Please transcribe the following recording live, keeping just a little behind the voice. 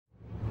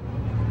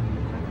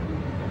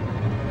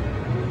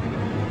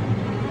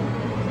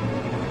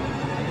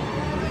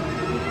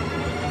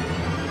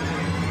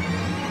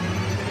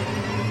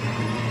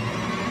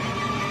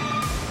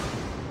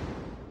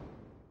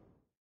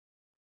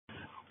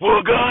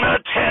We're gonna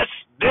test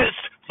this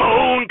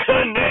phone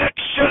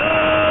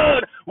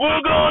connection.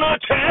 We're gonna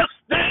test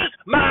this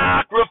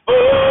microphone.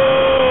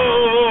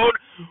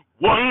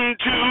 1,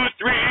 2,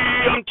 3,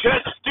 I'm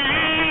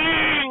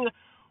testing.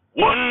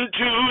 1,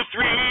 2,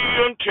 3,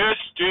 I'm testing.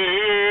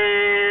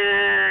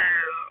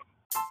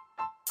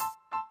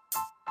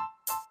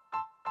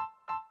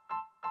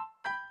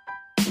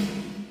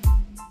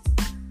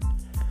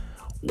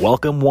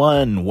 Welcome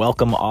one,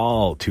 welcome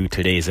all to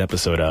today's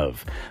episode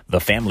of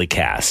The Family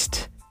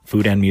Cast.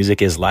 Food and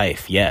music is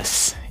life.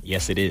 Yes,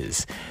 it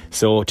is.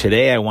 So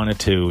today I wanted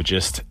to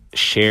just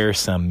share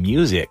some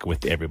music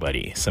with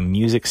everybody. Some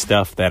music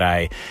stuff that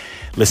I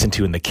listen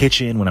to in the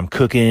kitchen when I'm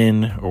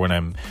cooking or when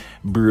I'm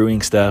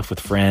brewing stuff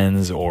with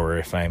friends, or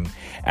if I'm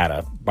at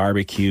a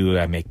barbecue,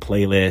 I make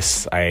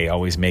playlists. I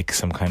always make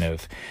some kind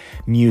of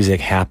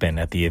music happen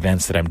at the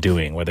events that I'm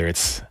doing, whether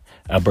it's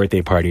a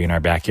birthday party in our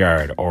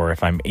backyard, or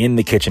if I'm in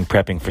the kitchen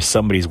prepping for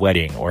somebody's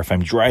wedding, or if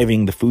I'm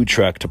driving the food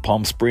truck to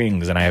Palm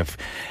Springs and I have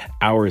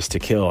hours to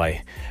kill,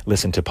 I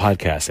listen to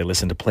podcasts, I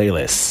listen to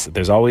playlists.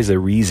 There's always a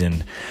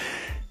reason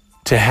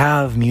to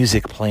have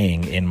music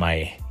playing in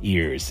my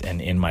ears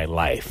and in my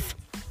life.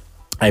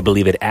 I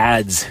believe it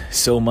adds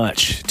so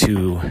much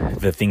to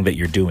the thing that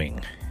you're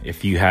doing.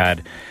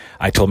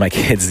 I told my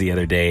kids the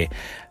other day,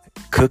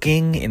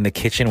 cooking in the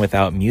kitchen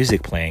without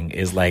music playing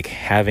is like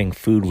having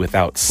food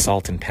without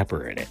salt and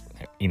pepper in it.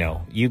 You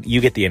know, you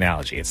get the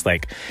analogy. It's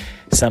like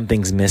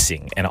something's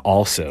missing. And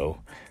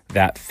also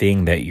that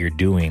thing that you're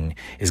doing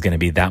is going to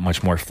be that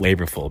much more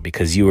flavorful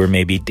because you were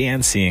maybe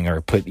dancing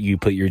or you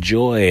put your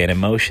joy and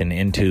emotion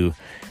into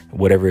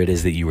whatever it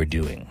is that you were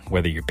doing,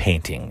 whether you're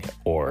painting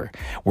or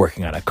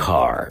working on a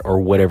car or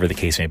whatever the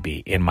case may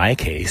be. In my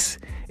case,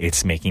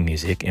 it's making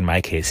music. In my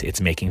case,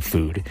 it's making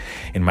food.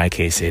 In my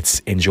case, it's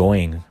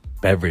enjoying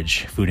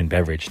food and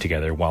beverage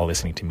together while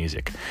listening to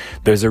music.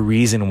 There's a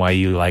reason why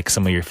you like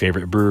some of your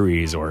favorite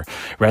breweries or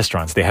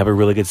restaurants. They have a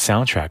really good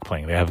soundtrack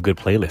playing. They have good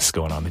playlists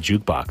going on the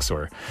jukebox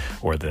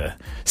or the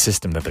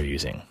system that they're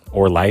using,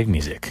 or live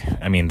music.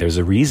 I mean, there's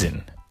a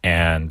reason,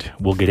 and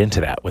we'll get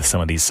into that with some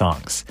of these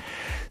songs.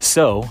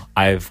 So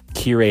I've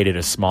curated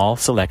a small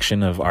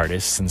selection of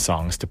artists and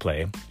songs to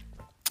play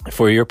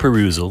for your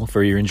perusal,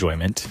 for your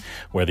enjoyment,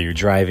 whether you're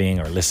driving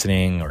or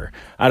listening or,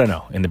 I don't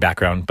know, in the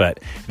background. But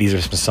these are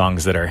some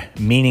songs that are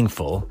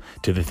meaningful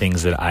to the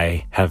things that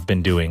I have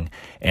been doing,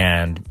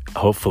 and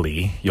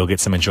hopefully you'll get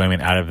some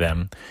enjoyment out of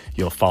them.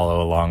 You'll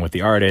follow along with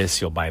the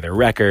artists, you'll buy their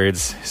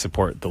records,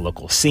 support the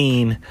local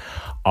scene,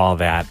 all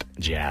that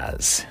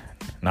jazz.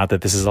 Not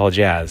that this is all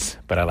jazz,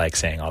 but I like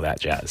saying all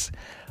that jazz.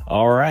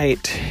 All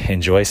right,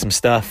 enjoy some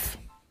stuff.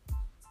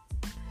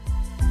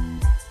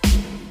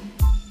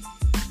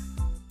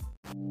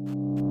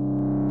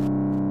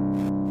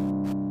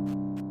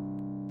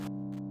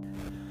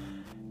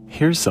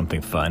 Here's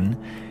something fun.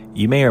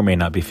 You may or may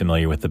not be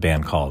familiar with the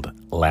band called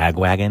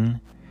Lagwagon,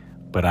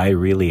 but I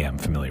really am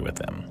familiar with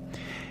them.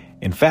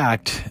 In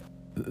fact,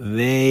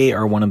 they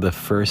are one of the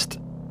first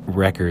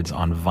records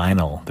on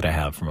vinyl that I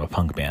have from a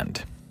punk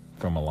band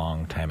from a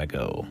long time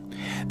ago.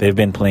 They've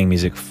been playing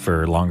music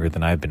for longer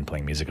than I've been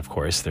playing music, of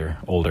course. They're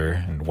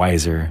older and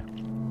wiser,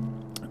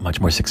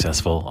 much more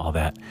successful, all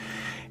that.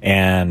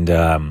 And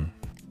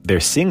their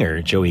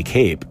singer, Joey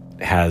Cape,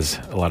 has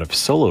a lot of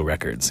solo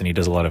records, and he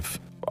does a lot of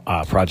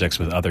projects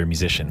with other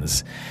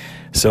musicians.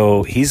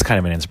 So he's kind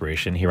of an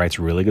inspiration. He writes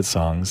really good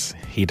songs.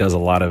 He does a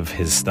lot of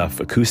his stuff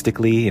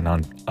acoustically and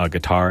on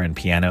guitar and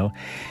piano.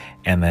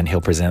 And then he'll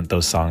present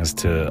those songs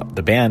to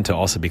the band to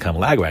also become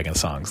Lagwagon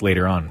songs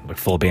later on, with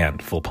full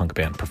punk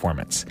band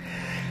performance.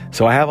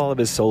 So I have all of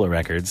his solo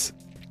records,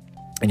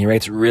 and he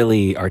writes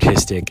really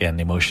artistic and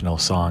emotional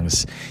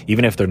songs.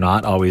 Even if they're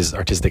not always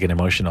artistic and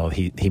emotional,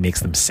 he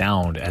makes them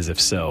sound as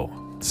if so.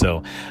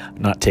 So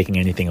not taking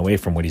anything away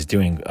from what he's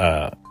doing,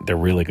 they're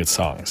really good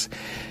songs.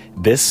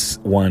 This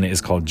one is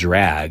called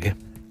Drag,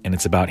 and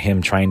it's about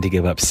him trying to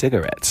give up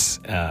cigarettes.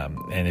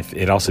 And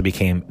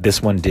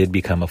this one did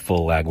become a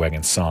full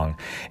Lagwagon song.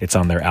 It's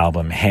on their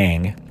album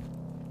Hang.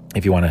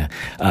 If you want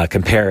to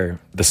compare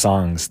the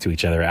songs to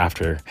each other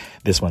after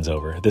this one's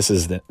over. This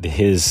is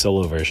his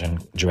solo version,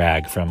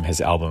 Drag, from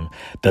his album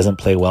Doesn't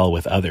Play Well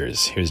with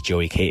Others. Here's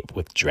Joey Cape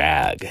with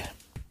Drag.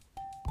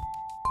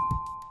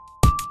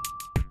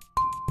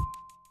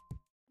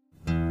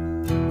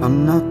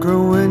 I'm not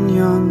growing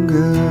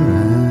younger,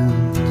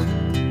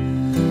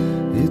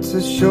 and it's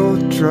a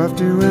short drive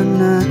to an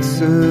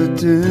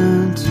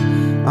accident.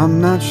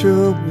 I'm not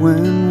sure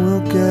when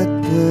we'll get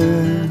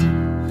there.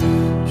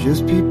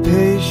 Just be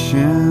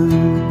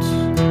patient.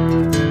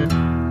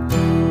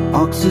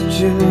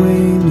 Oxygen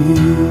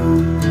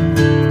waning,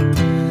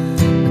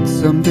 and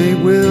someday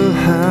we'll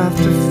have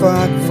to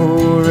fight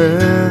for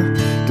it.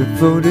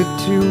 Devoted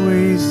to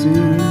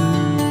raising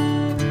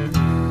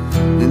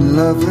in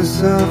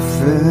loveless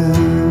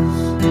affairs.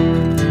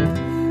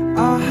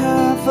 I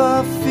have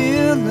a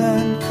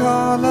feeling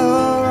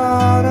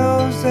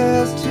Colorado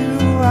says to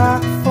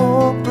act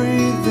for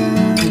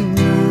breathing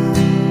now.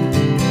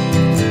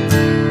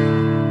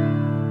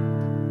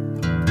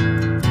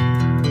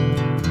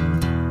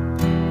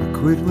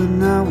 quit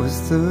when I was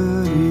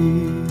 30.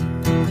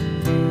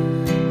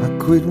 I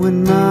quit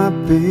when my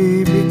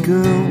baby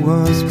girl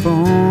was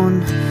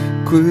born.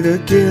 Quit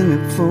again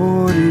at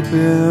 40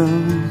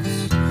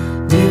 bells.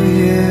 New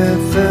Year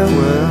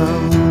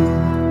farewell.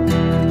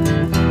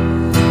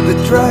 The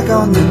drag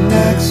on the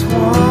next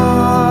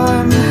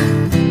one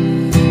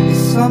is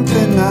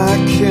something I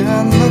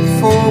can look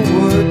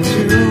forward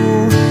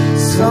to.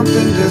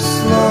 Something to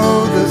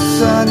slow the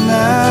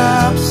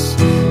synapse.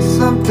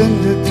 Something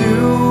to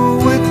do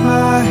with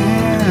my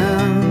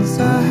hands.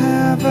 I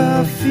have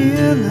a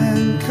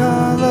feeling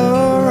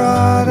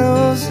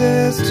Colorado's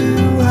is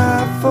too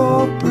high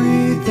for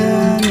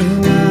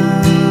breathing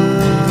now.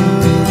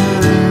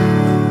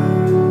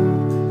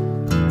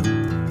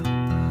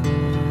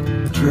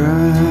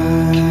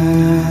 Drag,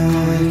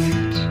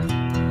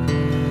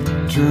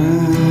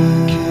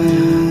 drag,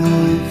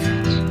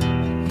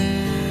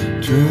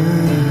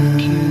 drag.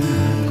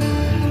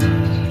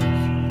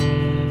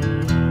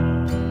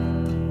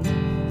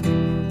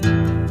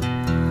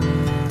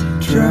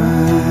 Drag,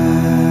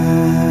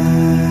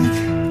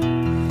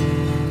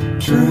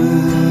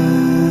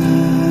 drag,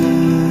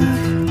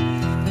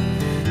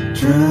 drag,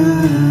 drag.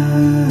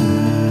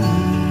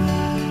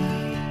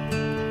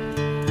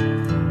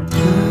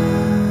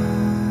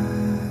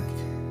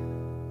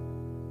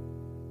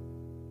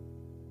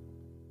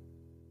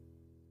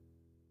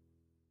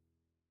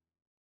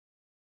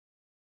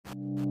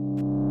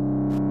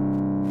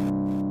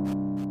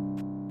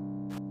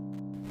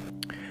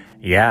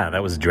 Yeah,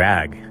 that was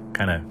Drag.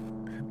 Kind of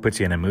puts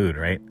you in a mood,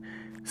 right?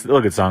 Still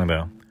a good song,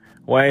 though.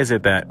 Why is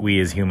it that we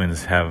as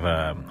humans have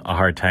a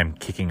hard time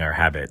kicking our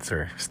habits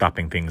or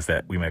stopping things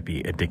that we might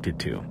be addicted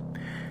to?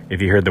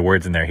 If you heard the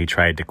words in there, he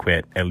tried to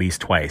quit at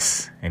least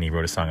twice, and he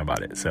wrote a song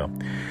about it. So,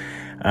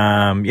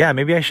 yeah,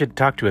 maybe I should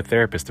talk to a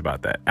therapist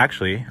about that.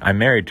 Actually, I'm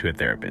married to a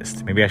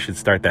therapist. Maybe I should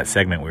start that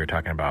segment we were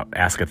talking about,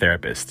 Ask a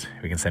Therapist.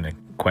 We can send in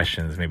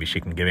questions. Maybe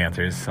she can give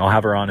answers. I'll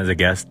have her on as a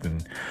guest,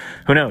 and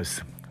who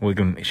knows?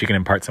 She can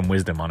impart some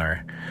wisdom on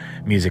our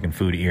music and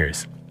food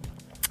ears.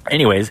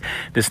 Anyways,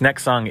 this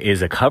next song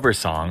is a cover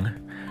song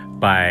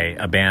by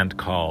a band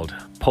called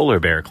Polar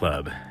Bear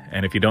Club.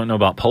 And if you don't know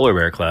about Polar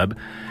Bear Club,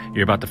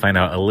 you're about to find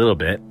out a little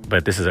bit,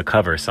 but this is a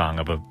cover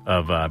song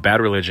of Bad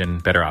Religion,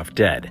 Better Off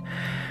Dead.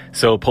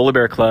 So Polar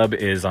Bear Club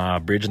is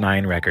Bridge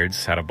 9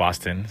 Records out of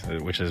Boston,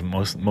 which is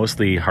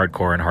mostly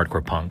hardcore and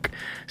hardcore punk.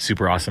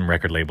 Super awesome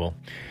record label,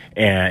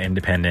 and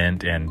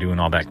independent, and doing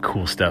all that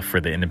cool stuff for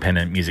the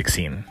independent music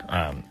scene.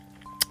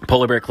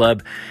 Polar Bear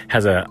Club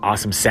has an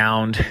awesome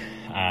sound.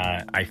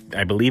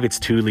 I believe it's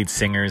 2 lead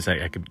singers.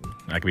 I could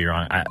be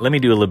wrong. Let me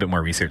do a little bit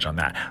more research on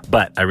that.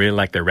 But I really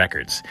like their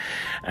records.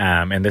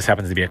 And this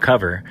happens to be a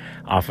cover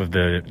off of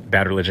the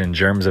Bad Religion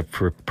Germs of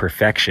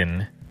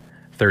Perfection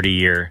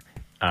 30-year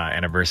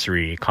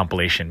anniversary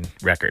compilation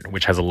record,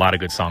 which has a lot of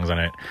good songs on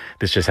it.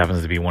 This just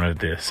happens to be one of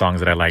the songs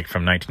that I like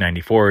from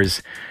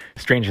 1994's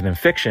Stranger Than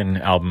Fiction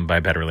album by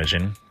Bad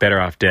Religion, Better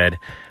Off Dead.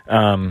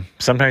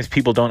 Sometimes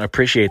people don't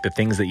appreciate the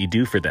things that you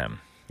do for them.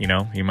 You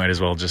know, you might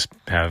as well just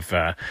have,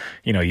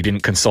 you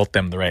didn't consult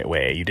them the right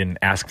way. You didn't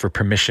ask for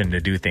permission to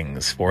do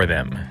things for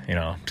them. You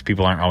know,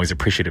 people aren't always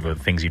appreciative of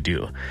the things you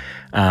do.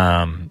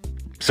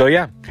 So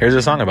yeah, here's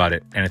a song about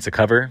it. And it's a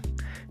cover.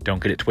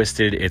 Don't get it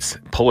twisted. It's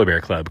Polar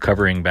Bear Club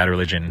covering Bad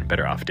Religion,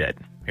 Better Off Dead.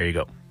 Here you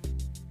go.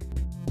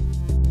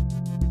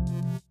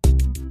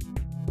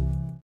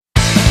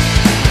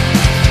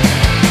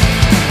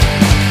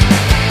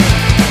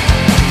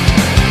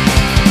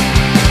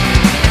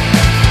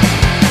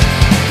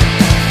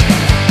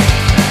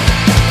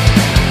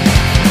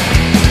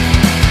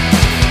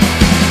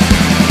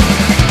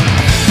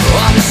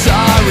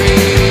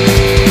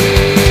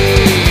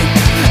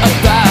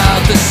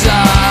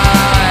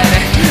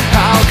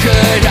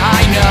 Could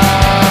I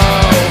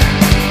know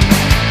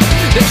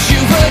that you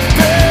would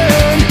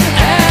burn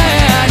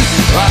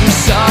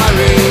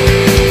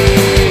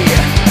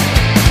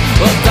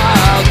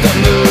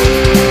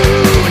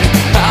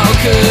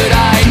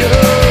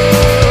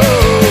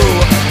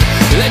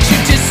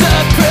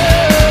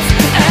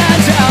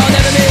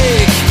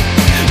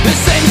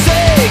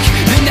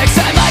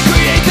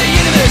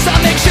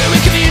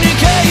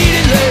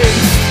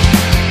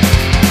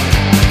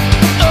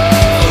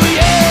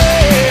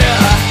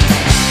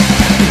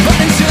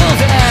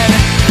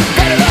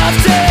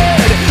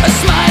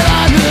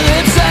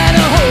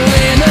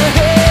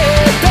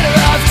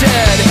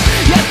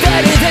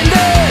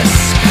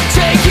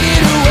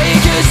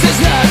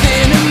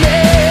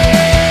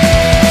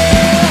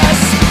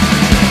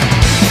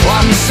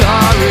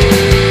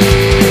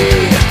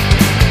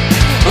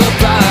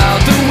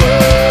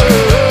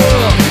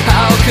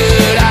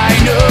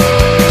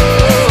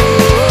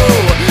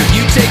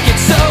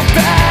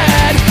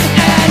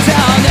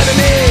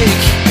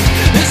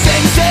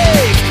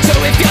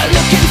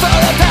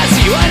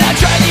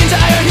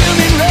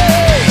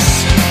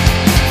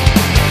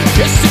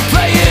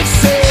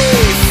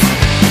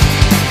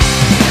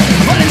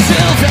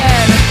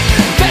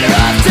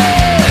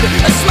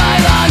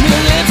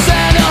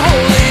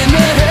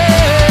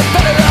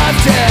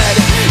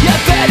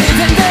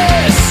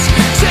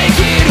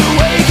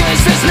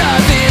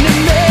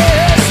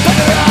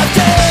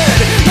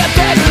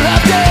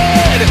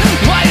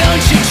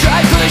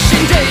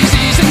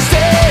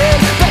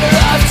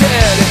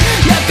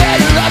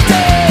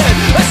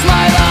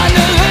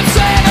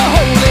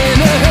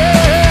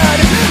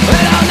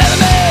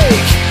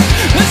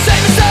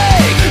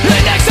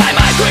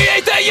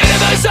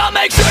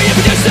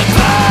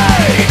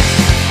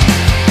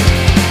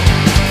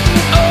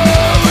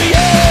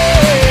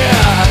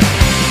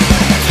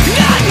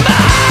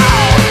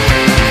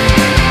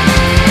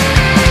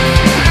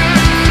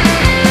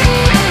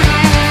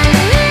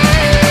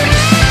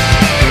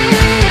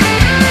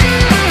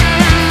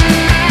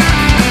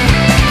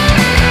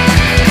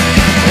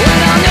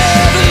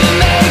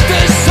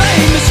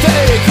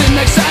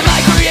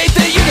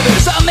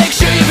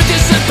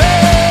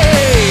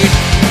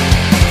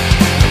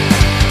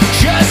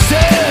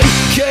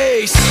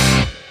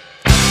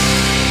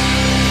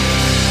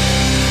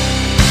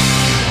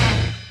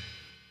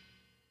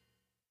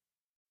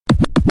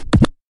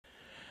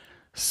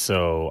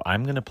So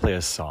I'm going to play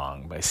a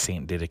song by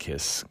Saint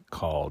Didacus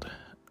called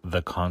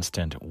The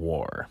Constant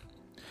War.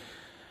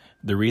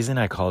 The reason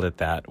I called it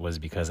that was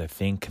because I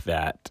think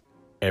that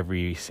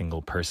every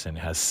single person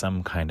has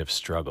some kind of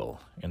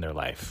struggle in their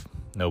life.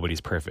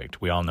 Nobody's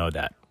perfect. We all know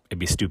that. It'd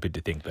be stupid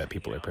to think that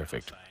people are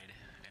perfect.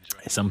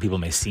 Some people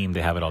may seem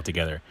to have it all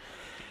together,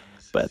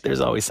 but there's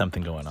always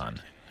something going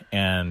on.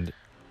 And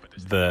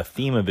the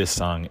theme of this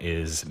song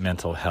is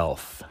mental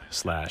health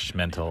 /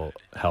 mental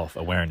health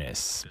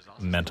awareness,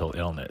 mental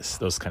illness,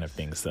 those kind of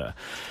things.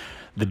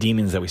 The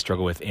demons that we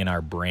struggle with in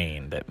our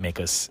brain that make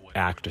us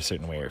act a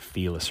certain way or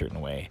feel a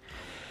certain way.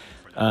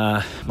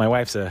 My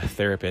wife's a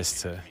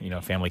therapist,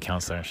 family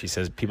counselor, and she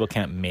says people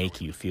can't make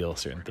you feel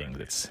certain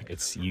things.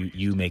 It's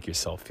you make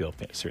yourself feel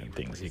certain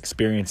things, the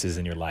experiences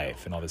in your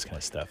life and all this kind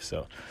of stuff.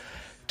 So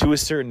to a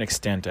certain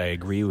extent, I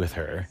agree with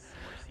her,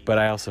 but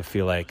I also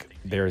feel like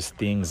there's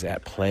things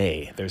at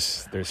play.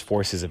 There's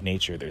forces of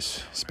nature,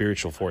 there's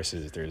spiritual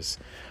forces, there's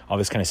all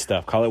this kind of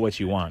stuff. Call it what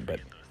you want, but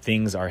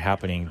things are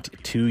happening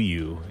to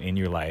you in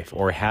your life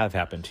or have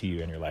happened to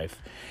you in your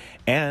life.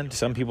 And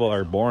some people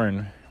are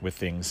born with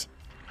things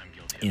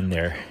in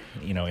their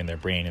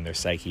brain, in their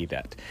psyche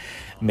that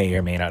may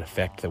or may not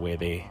affect the way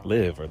they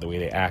live or the way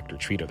they act or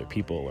treat other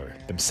people or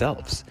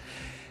themselves.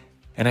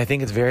 And I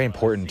think it's very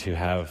important to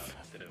have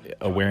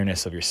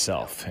awareness of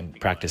yourself and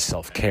practice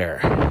self-care.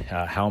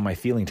 How am I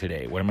feeling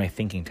today? What am I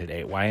thinking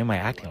today? Why am I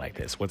acting like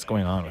this? What's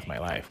going on with my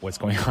life? What's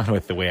going on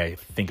with the way I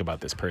think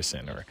about this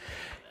person or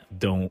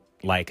don't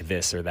like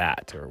this or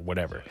that or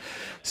whatever.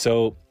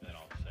 So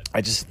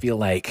I just feel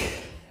like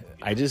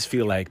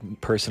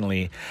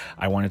personally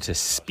I wanted to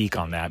speak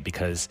on that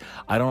because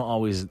I don't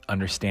always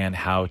understand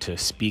how to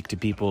speak to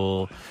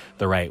people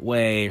the right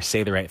way or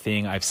say the right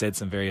thing. I've said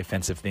some very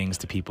offensive things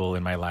to people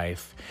in my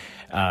life.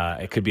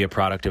 It could be a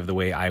product of the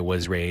way I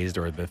was raised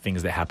or the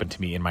things that happened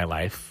to me in my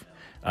life.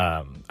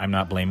 I'm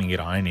not blaming it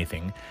on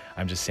anything.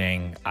 I'm just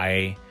saying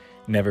I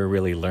never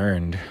really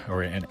learned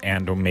or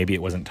maybe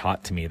it wasn't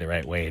taught to me the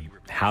right way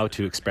how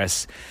to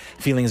express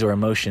feelings or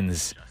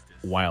emotions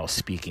while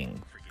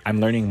speaking. I'm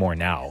learning more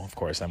now. Of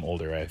course, I'm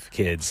older. I have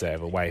kids. I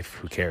have a wife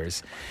who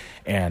cares.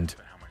 And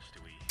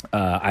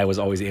I was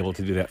always able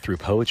to do that through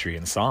poetry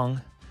and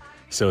song.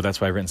 So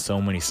that's why I've written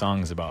so many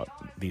songs about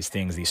these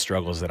things, these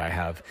struggles that I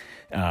have.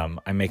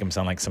 I make them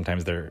sound like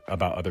sometimes they're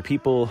about other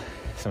people.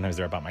 Sometimes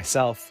they're about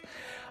myself.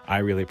 I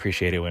really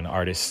appreciate it when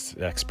artists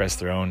express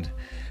their own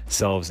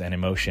selves and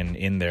emotion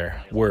in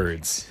their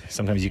words.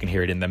 Sometimes you can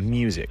hear it in the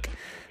music.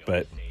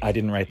 But I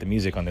didn't write the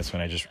music on this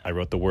one. I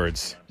wrote the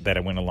words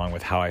that went along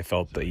with how I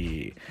felt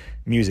the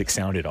music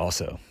sounded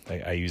also.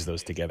 I use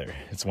those together.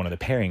 It's one of the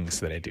pairings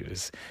that I do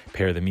is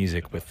pair the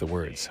music with the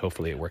words.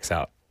 Hopefully it works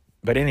out.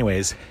 But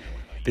anyways,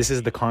 this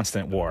is the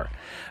constant war.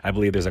 I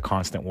believe there's a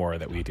constant war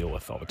that we deal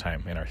with all the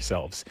time in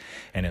ourselves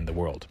and in the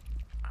world.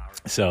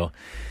 So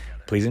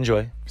please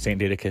enjoy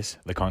Saint Didacus,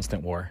 The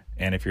Constant War.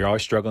 And if you're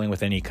always struggling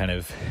with any kind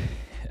of,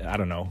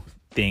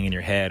 thing in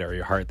your head or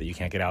your heart that you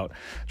can't get out,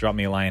 drop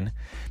me a line.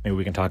 Maybe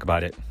we can talk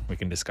about it. We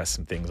can discuss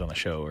some things on the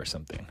show or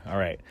something. All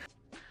right.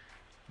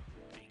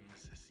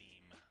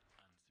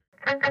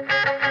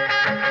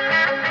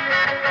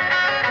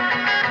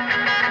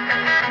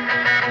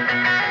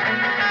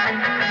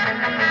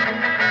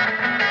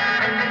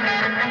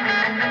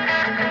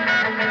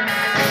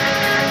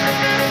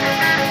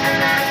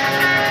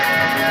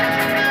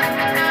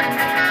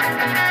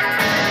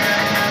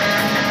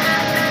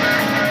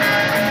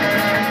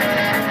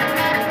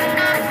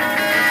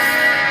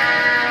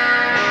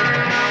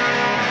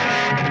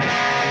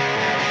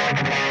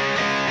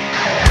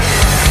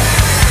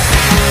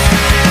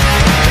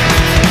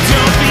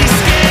 Don't be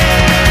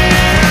scared.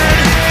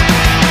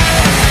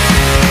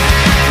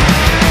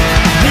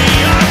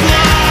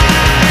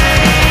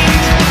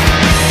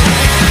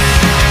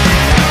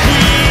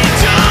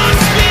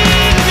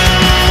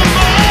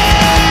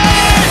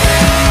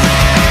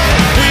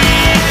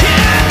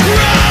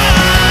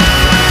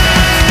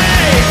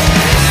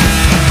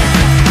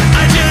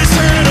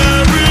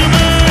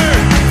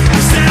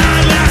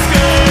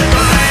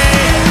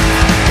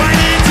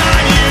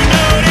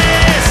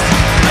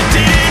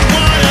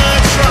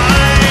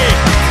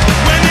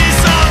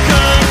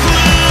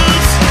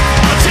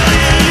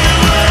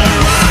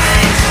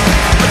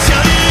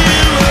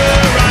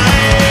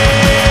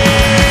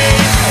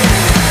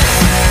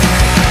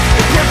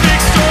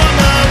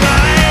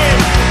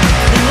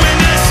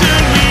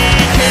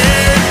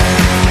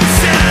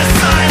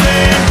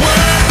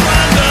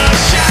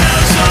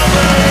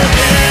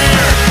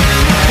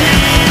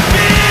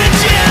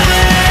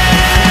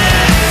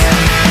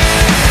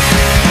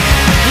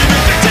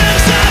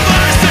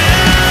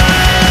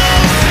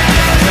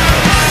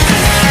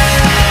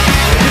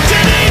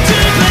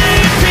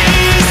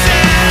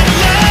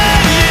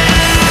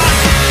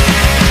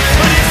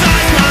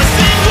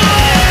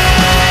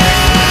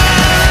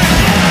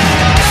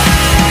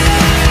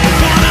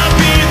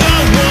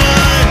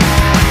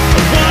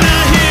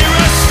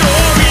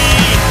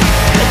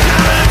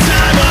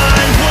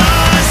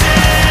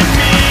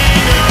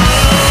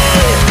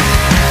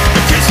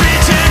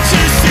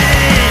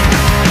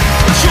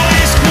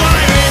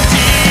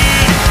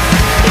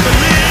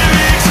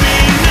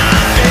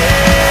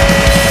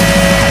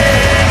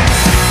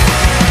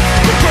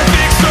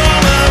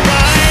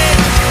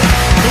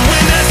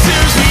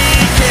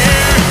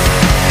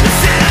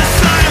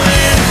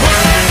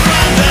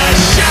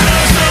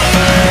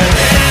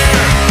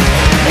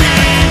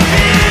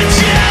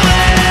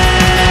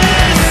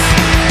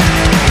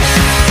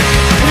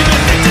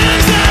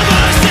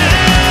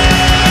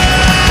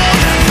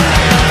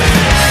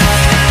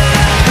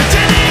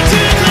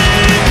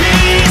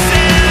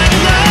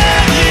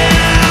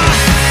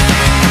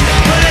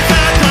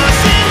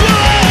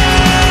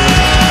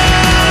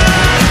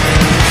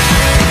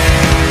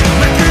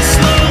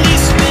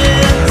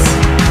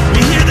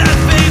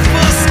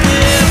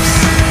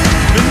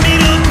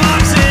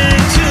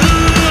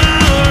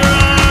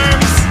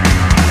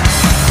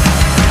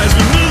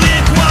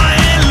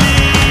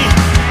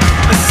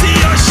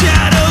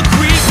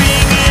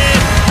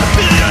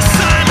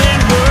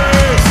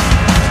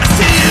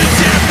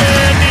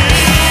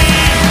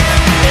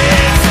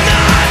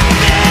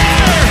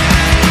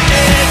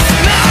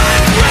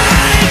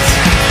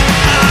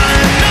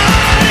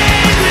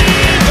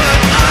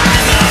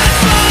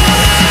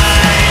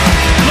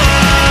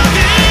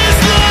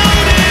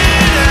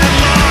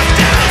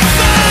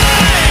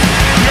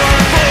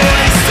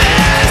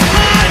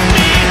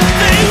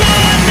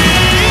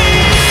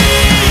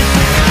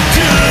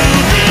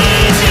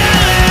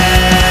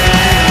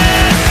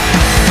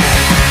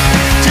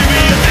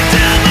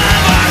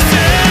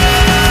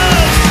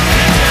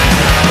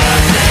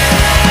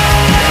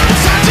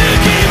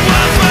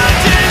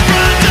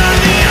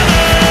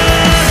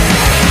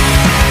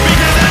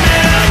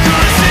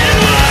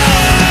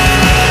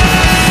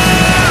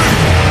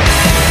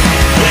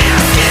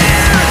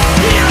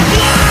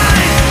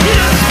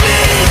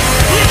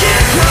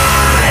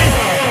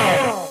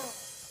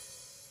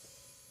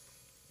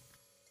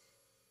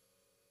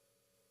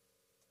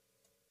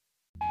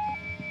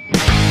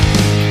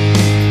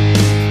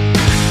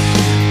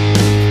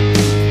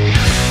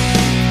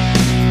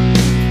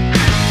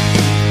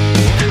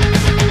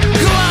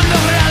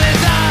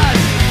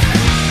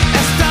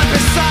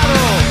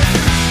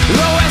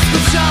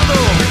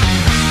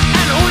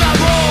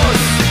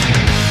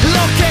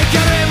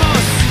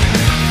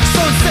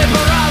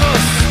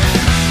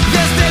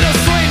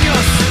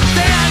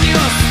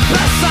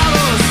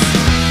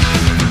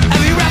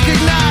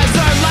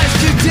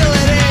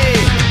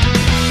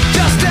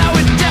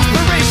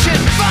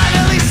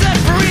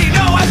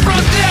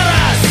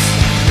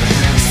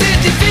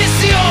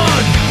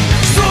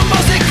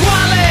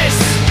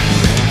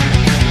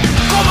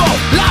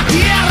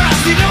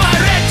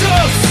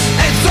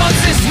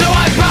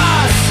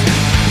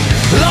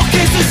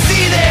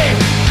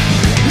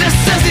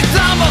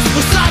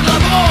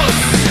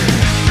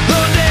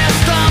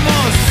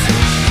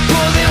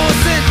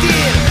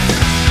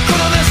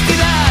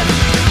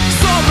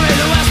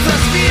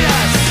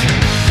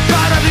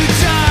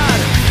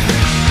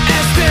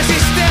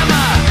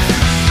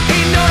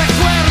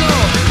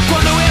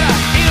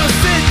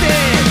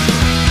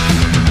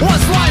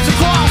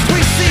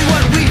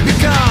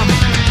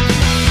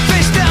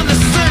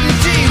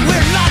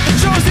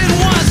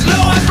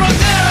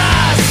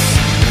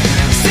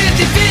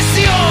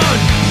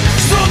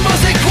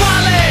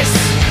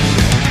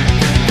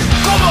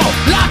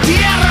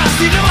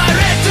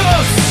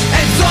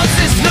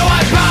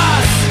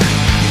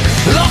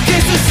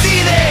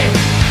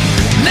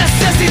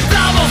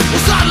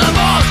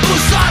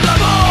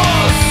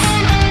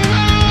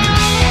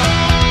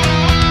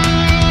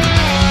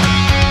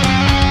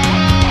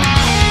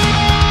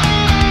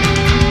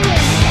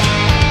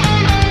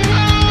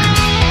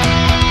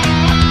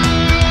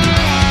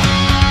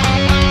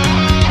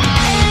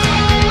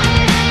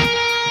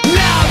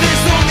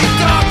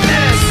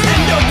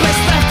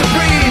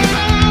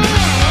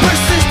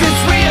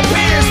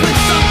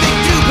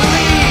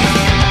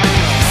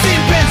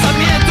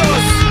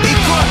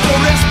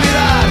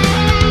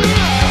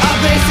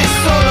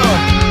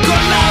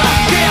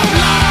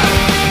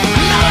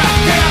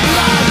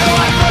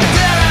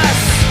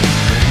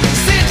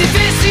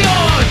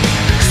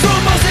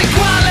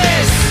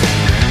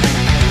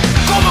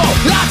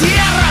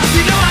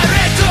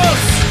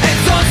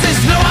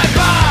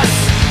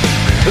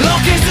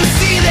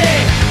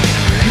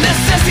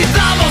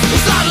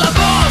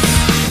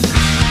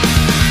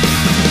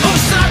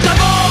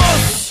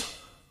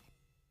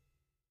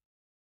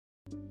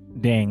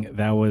 Dang,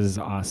 that was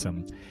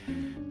awesome.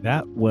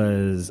 That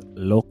was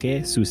Lo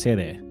Que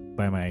Sucede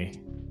by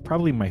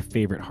probably my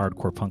favorite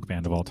hardcore punk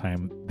band of all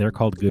time. They're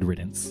called Good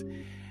Riddance.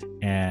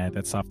 And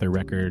that's off their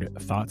record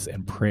Thoughts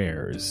and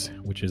Prayers,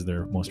 which is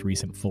their most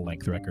recent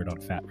full-length record on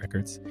Fat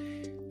Records.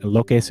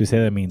 Lo Que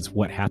Sucede means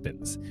what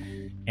happens.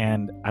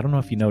 And I don't know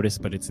if you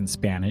noticed, but it's in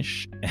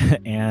Spanish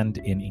and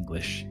in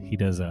English. He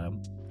does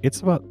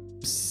it's about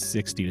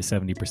 60 to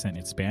 70%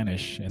 in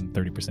Spanish and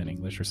 30%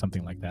 English or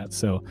something like that.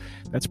 So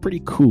that's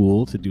pretty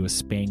cool to do a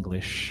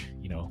Spanglish,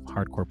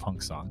 hardcore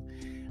punk song.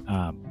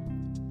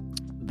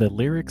 The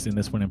lyrics in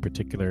this one in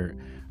particular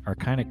are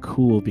kind of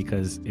cool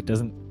because it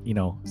doesn't,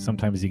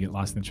 sometimes you get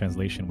lost in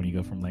translation when you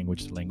go from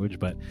language to language,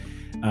 but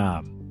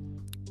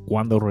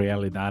cuando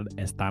realidad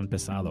es tan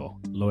pesado,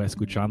 lo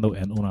escuchando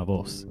en una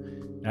voz.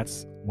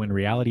 That's when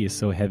reality is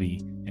so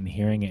heavy and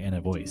hearing it in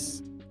a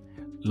voice.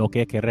 Lo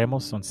que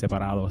queremos son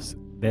separados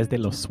desde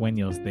los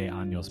sueños de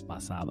años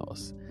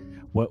pasados.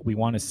 What we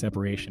want is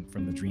separation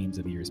from the dreams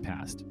of years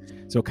past.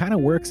 So it kind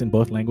of works in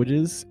both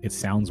languages. It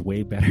sounds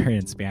way better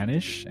in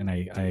Spanish, and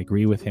I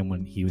agree with him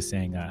when he was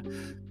saying,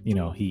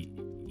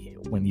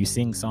 when you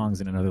sing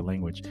songs in another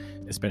language,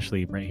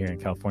 especially right here in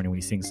California, when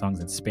you sing songs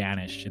in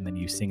Spanish and then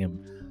you sing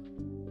them,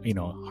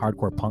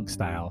 hardcore punk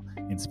style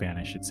in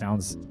Spanish, it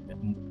sounds,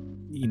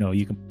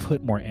 you can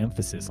put more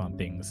emphasis on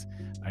things.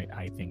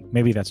 I think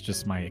maybe that's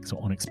just my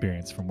own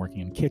experience from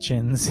working in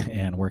kitchens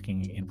and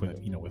working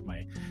with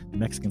my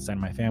Mexican side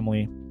of my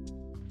family.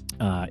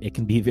 It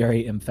can be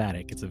very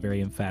emphatic. It's a very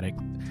emphatic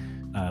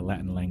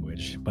Latin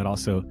language, but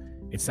also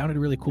it sounded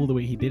really cool the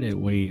way he did it.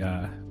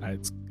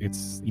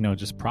 It's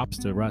just props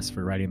to Russ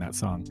for writing that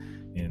song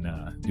and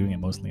doing it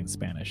mostly in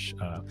Spanish.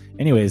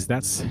 Anyways,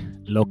 that's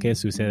Lo Que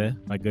Sucede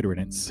by Good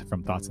Riddance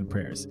from Thoughts and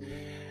Prayers.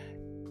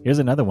 Here's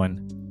another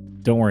one.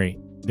 Don't worry,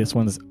 this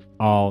one's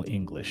all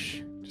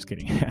English. Just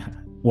kidding.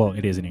 Well,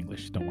 it is in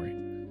English. Don't worry.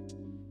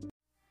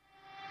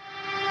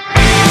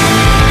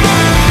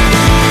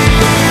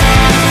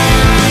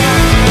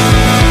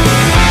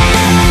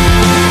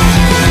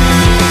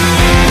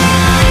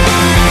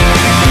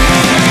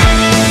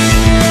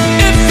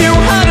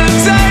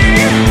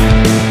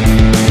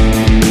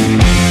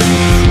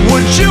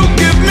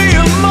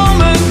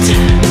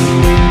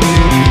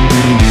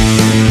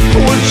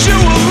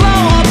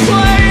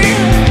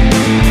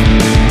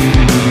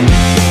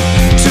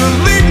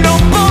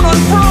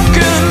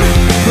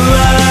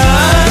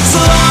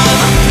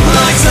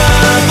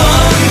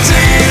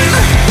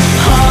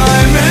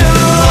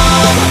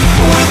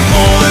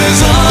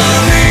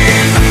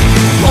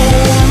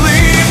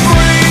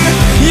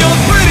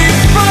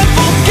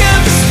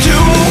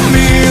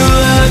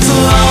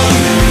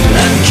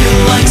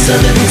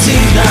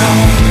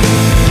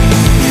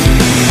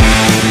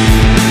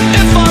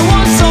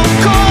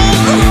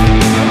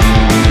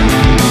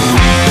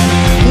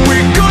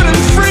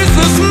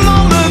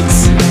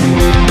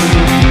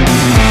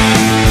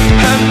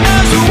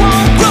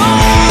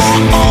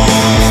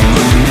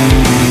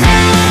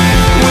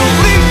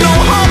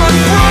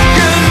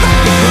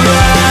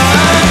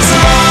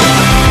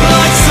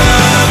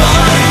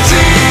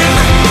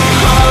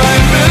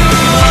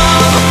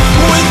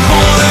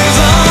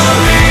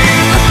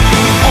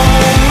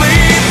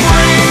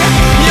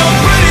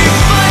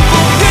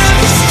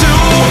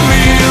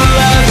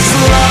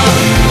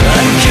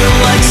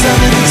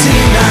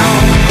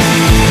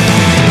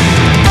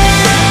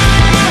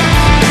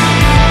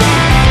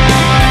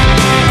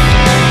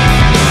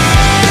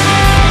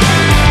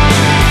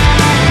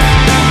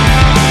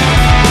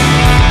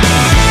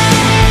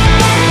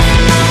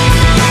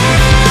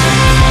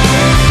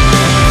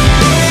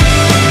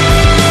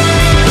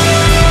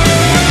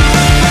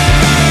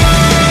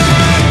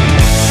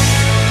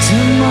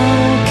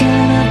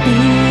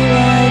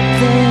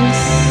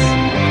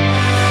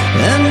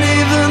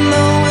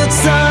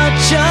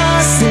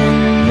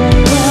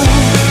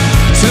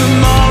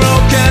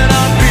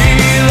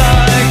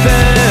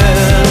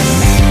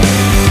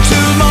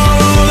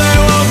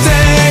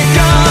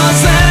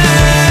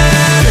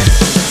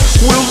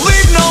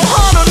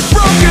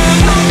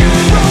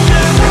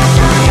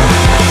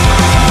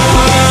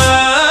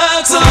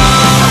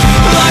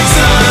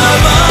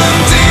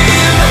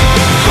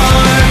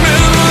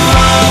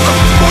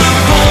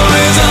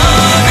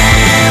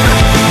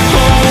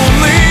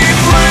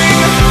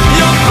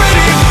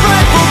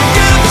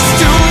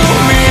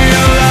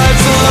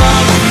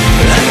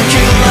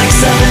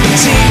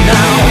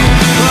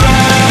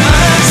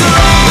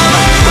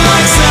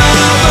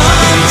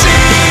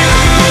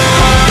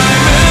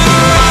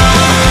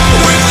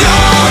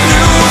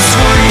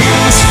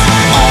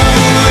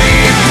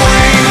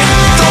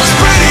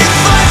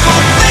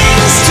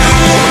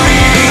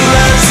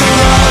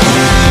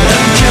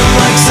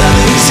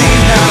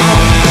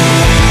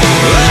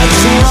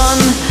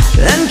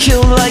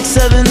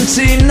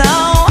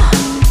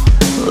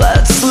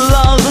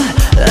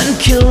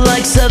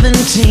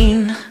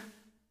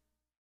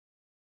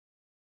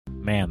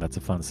 Man, that's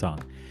a fun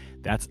song.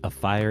 That's A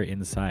Fire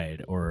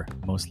Inside, or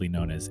mostly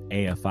known as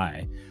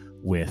AFI,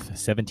 with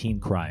 17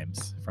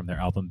 Crimes from their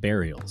album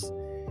Burials.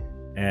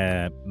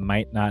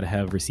 Might not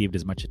have received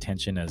as much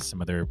attention as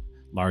some of their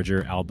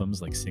larger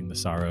albums like Sing the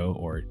Sorrow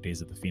or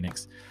Days of the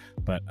Phoenix,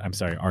 but I'm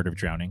sorry, Art of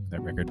Drowning,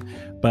 that record.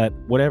 But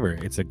whatever,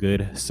 it's a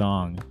good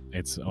song.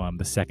 It's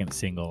the second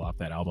single off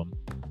that album.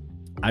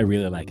 I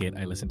really like it.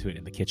 I listen to it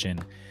in the kitchen,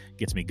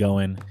 gets me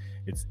going.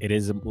 It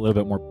is a little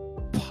bit more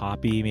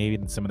poppy maybe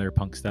than some of their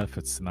punk stuff.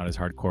 It's not as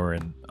hardcore,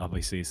 and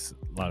obviously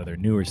a lot of their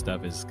newer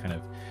stuff is kind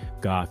of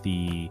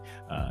gothy,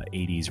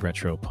 80s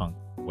retro punk,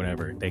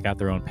 whatever. They got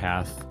their own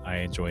path. I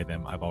enjoy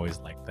them. I've always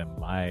liked them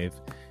live.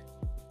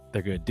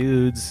 They're good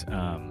dudes.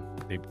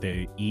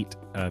 They eat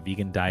a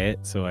vegan diet,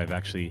 so I've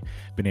actually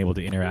been able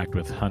to interact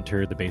with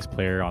Hunter, the bass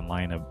player,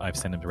 online. I've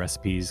sent him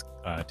recipes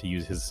to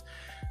use his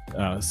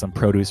some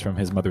produce from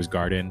his mother's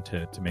garden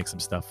to make some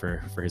stuff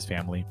for his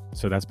family.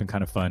 So that's been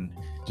kind of fun,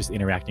 just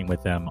interacting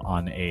with them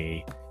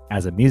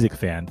as a music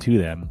fan to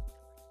them.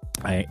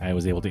 I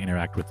was able to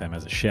interact with them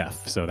as a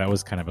chef, so that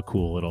was kind of a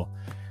cool little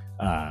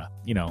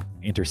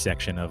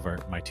intersection of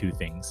my two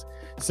things.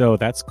 So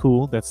that's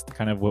cool. That's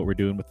kind of what we're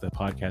doing with the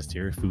podcast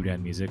here, food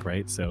and music,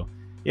 right? So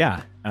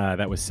yeah,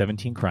 that was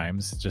 17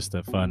 Crimes, just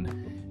a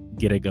fun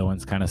get it going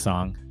kind of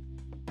song.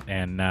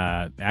 And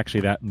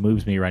actually that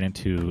moves me right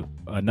into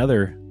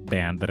another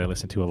band that I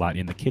listen to a lot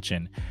in the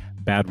kitchen,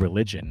 Bad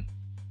Religion.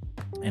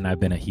 And I've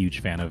been a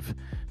huge fan of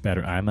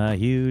I'm a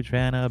huge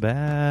fan of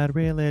Bad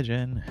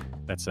Religion.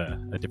 That's a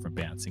different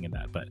band singing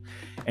that. But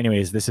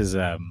anyways, this is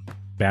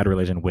Bad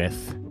Religion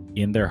with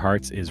In Their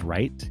Hearts Is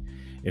Right.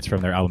 It's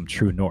from their album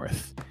True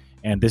North.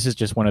 And this is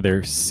just one of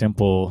their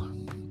simple,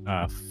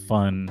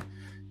 fun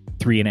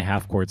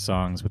 3.5 chord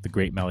songs with a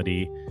great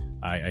melody.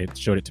 I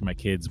showed it to my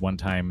kids one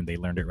time and they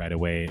learned it right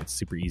away. It's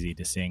super easy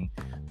to sing.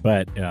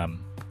 But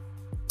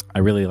I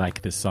really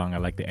like this song. I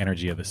like the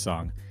energy of the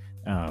song.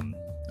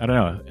 I don't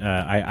know.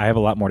 I have a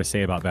lot more to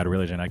say about Bad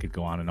Religion. I could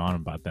go on and on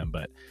about them,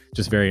 but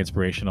just very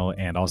inspirational.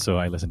 And also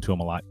I listen to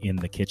them a lot in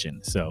the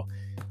kitchen. So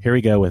here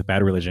we go with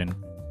Bad Religion,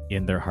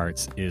 In Their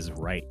Hearts Is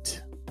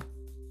Right.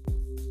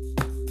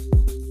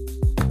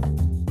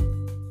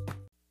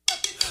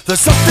 There's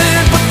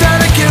something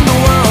pathetic in the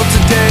world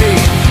today,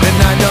 and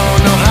I don't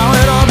know how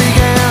it all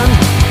began.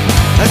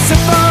 As if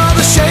all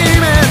the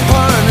shame and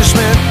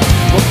punishment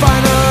will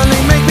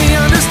finally make me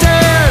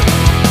understand.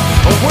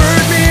 A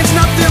word means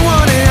nothing,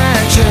 one in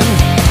action,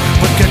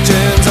 but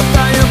kitchens are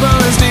valuable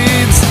as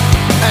deeds,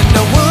 and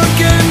no one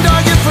can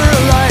dog it for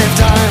a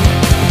lifetime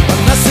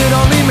unless it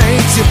only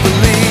makes you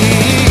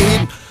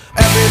believe.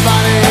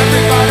 Everybody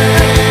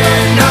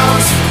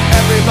knows.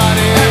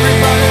 Everybody knows. Everybody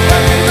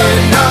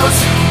knows.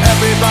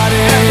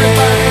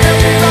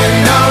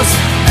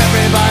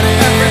 Everybody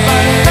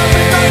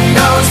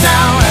knows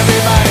now.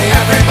 Everybody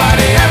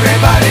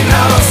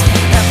knows.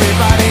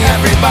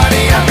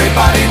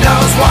 Everybody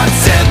knows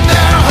what's in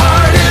their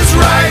heart is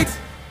right.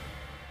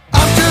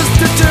 I'm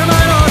just a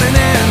termite on an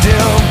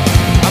anthill.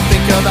 I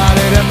think about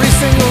it every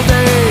single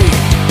day.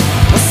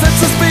 A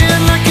sense of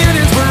being like an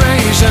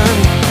inspiration,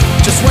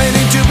 just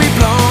waiting to be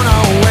blown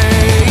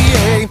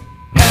away.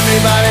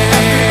 Everybody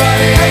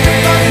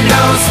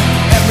knows.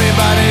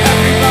 Everybody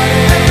knows. Everybody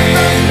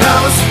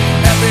knows.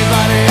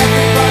 Everybody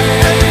knows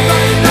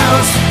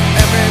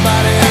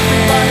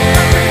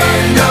now.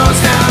 Everybody knows.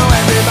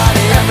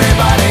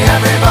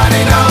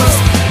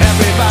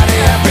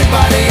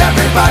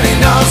 Everybody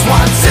knows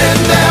what's in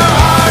their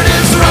heart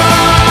is right.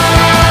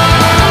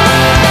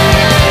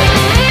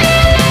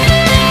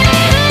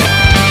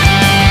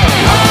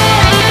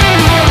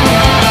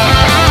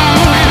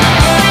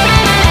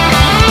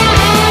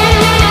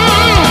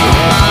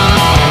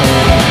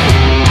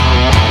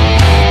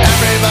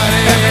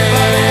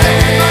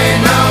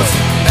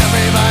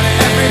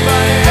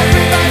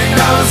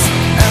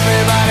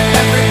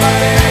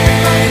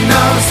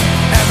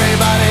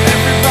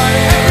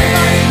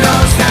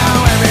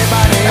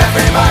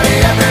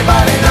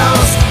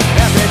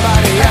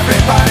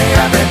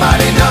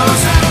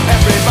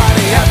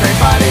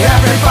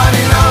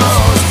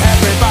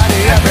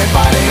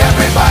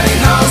 Everybody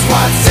knows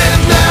what's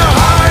in their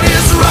heart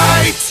is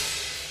right.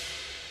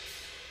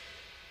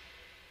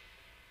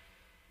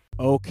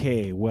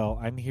 Okay, well,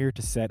 I'm here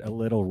to set a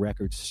little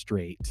record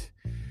straight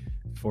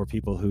for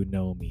people who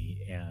know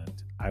me. And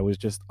I was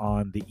just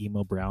on the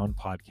Emo Brown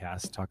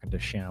podcast talking to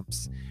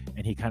Shamps,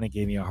 and he kind of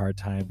gave me a hard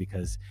time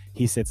because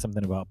he said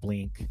something about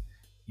Blink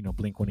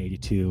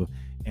 182,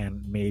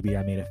 and maybe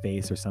I made a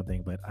face or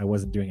something, but I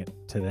wasn't doing it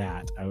to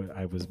that.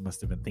 I must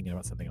have been thinking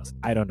about something else.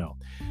 I don't know,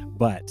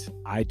 but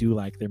I do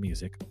like their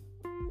music.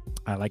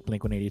 I like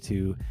Blink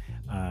 182.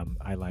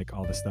 I like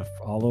all the stuff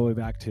all the way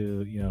back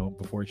to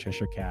before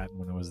Cheshire Cat,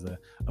 when it was a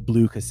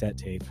blue cassette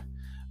tape,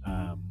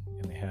 and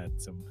they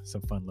had some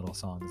fun little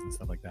songs and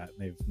stuff like that. And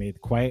they've made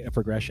quite a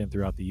progression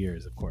throughout the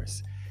years, of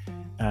course.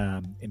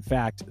 In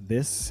fact,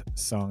 this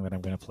song that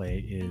I'm going to play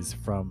is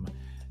from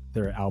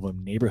their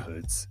album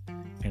Neighborhoods,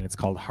 and it's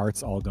called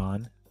Hearts All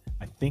Gone.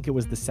 I think it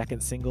was the second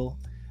single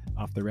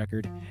off the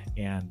record,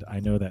 and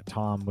I know that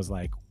Tom was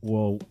like,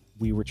 well,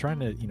 we were trying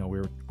to,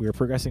 we were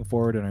progressing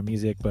forward in our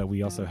music, but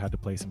we also had to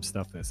play some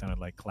stuff that sounded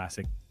like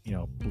classic,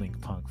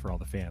 Blink punk for all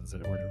the fans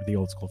that were the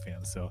old school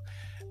fans. So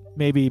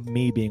maybe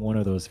me being one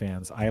of those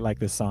fans, I like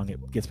this song.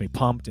 It gets me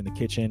pumped in the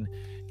kitchen,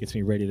 gets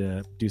me ready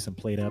to do some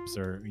plate ups,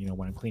 or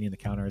when I'm cleaning the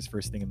counters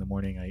first thing in the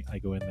morning, I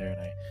go in there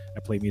and I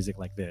play music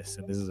like this.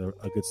 And this is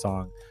a good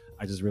song.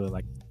 I just really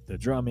like the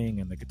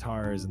drumming and the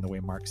guitars and the way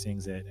Mark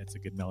sings it. It's a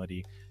good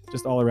melody,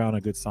 just all around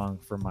a good song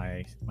for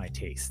my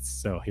tastes.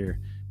 So here,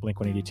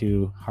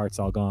 Blink-182, Hearts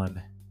All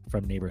Gone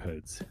from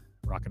Neighborhoods.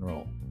 Rock and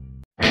roll.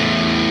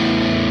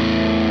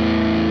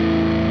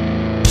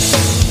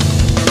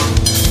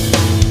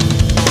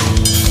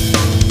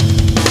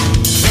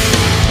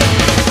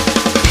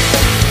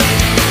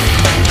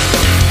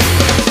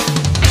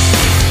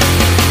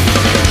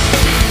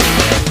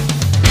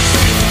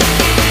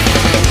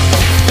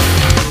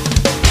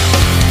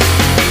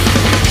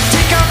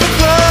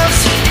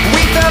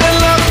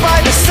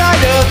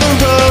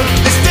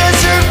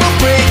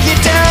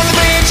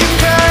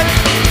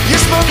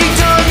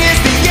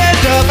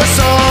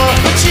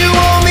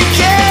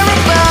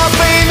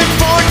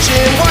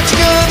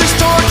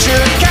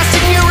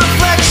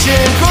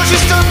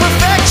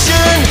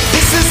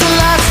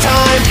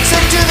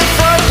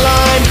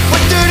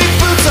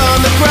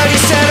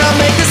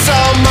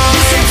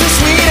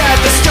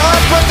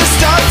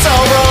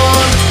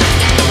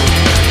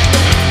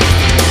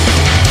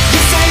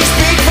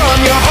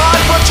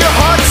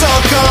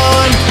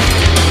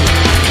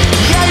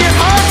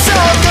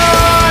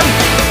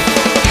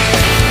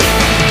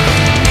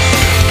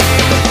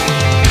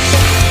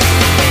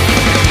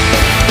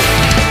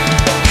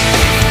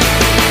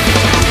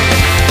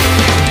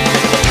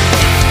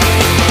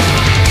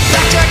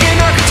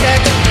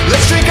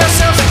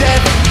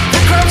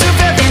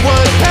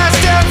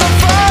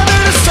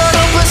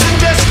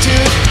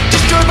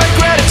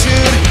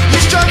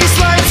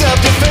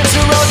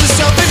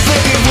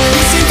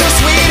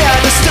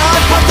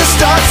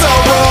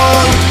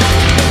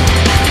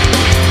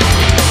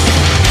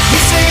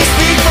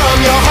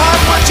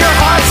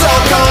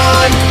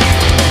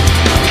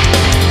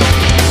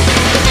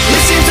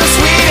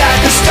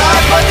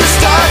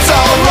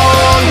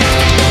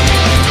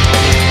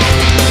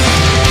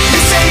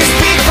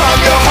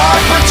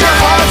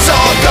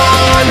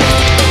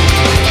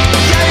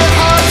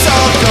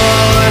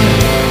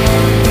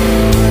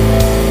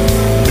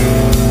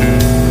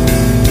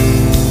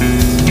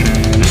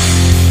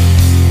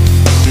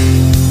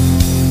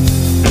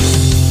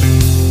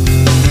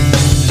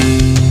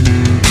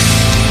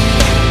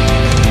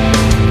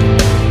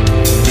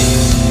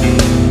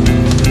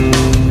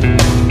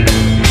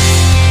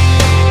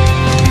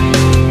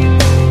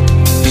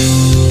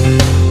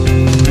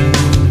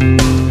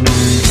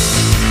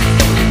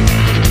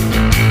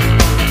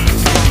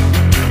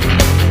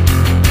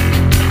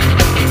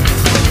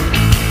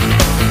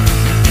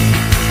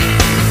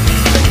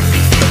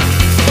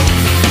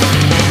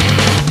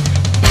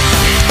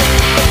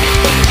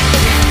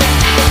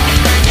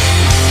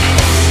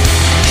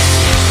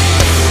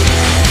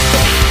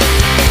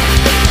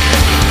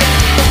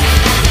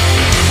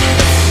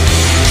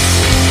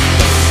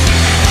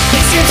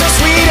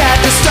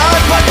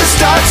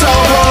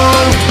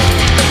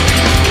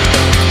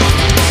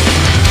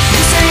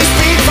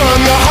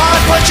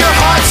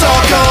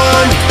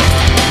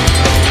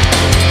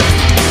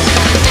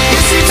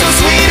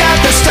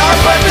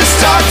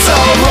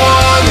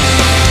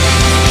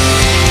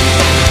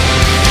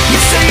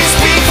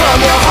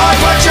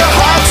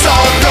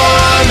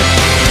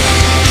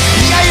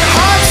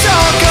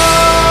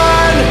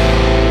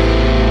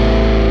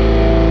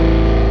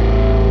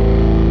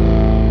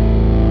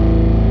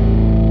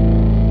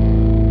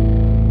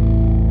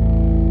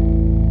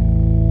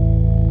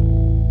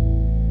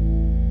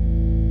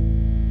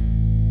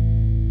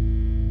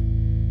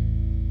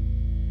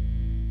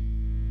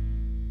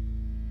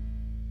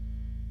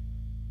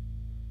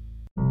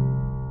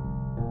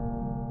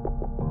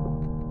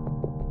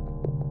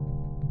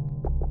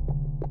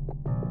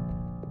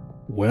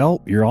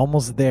 Well, you're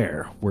almost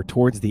there. We're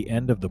towards the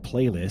end of the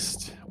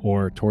playlist,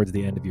 or towards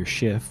the end of your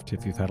shift,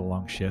 if you've had a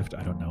long shift.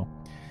 I don't know.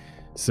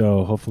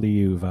 So hopefully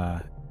you've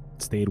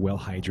stayed well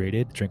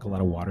hydrated. Drink a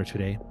lot of water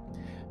today.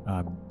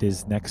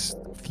 These next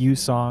few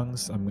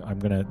songs, I'm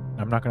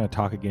not gonna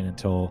talk again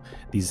until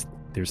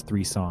there's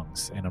 3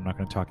 songs, and I'm not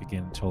gonna talk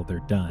again until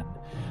they're done.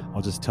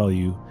 I'll just tell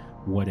you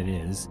what it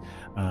is.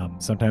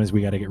 Sometimes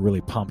we got to get really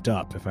pumped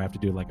up. If I have to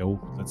do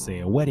let's say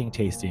a wedding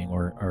tasting,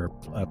 or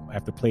I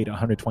have to play to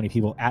 120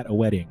 people at a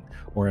wedding,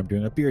 or I'm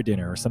doing a beer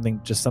dinner or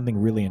something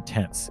really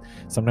intense.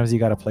 Sometimes you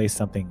got to play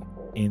something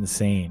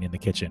insane in the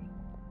kitchen,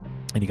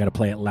 and you got to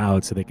play it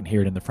loud so they can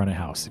hear it in the front of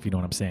house, if you know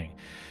what I'm saying.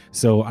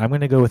 So I'm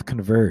going to go with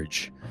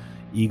Converge,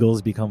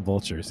 Eagles Become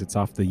Vultures. It's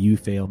off the You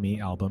Fail Me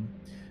album.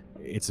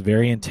 It's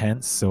very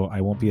intense, so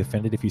I won't be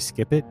offended if you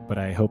skip it, but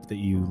I hope that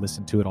you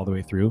listen to it all the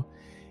way through.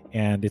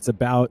 And it's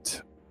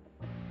about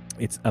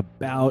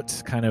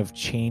kind of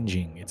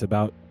changing. It's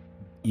about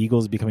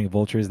eagles becoming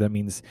vultures, that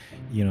means,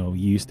 you know,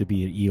 you used to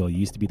be an eel. You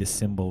used to be the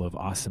symbol of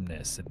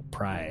awesomeness and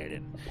pride,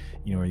 and,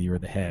 you know, you were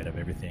the head of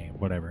everything,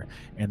 whatever.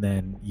 And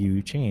then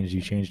you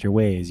changed your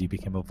ways. You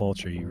became a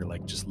vulture. You were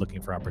like just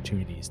looking for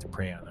opportunities to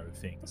prey on other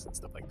things and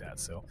stuff like that.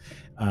 So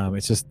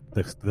it's just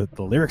the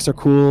lyrics are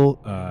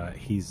cool.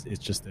 It's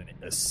just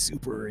a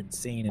super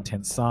insane,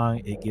 intense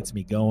song. It gets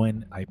me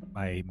going.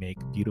 I make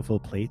beautiful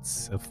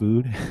plates of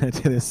food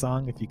to this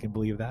song, if you can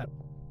believe that.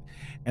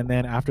 And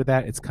then after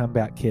that, it's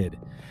Comeback Kid,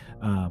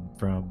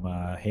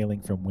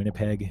 hailing from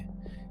Winnipeg,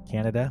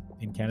 Canada,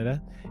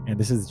 and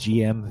this is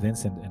GM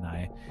Vincent and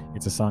I.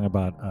 It's a song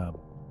about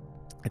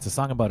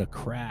a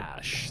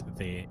crash that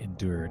they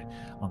endured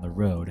on the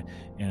road,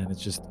 and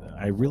it's just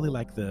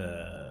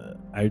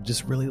I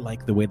just really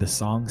like the way the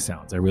song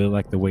sounds. I really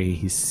like the way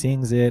he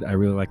sings it. I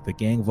really like the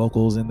gang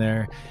vocals in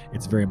there.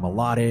 It's very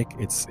melodic.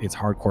 It's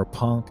hardcore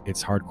punk.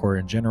 It's hardcore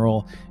in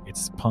general.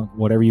 It's punk,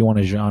 whatever you want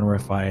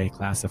to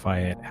classify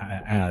it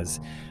as.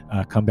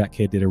 Comeback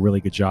Kid did a really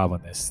good job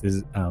on this. This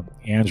is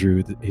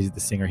Andrew. He's the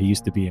singer. He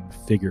used to be in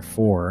Figure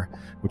 4,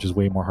 which is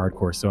way more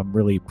hardcore. So I'm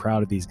really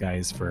proud of these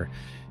guys for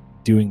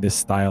doing this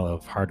style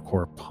of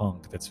hardcore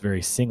punk that's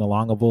very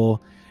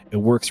sing-alongable. It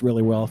works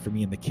really well for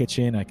me in the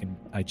kitchen.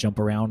 I jump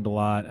around a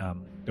lot.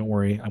 Don't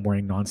worry, I'm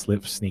wearing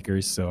non-slip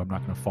sneakers, so I'm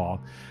not going to fall.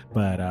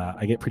 But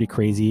I get pretty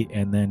crazy,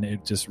 and then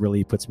it just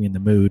really puts me in the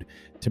mood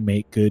to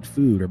make good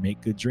food or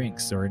make good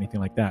drinks or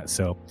anything like that.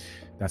 So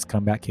that's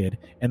Comeback Kid.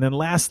 And then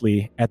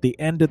lastly, at the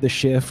end of the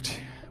shift,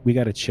 we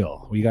got to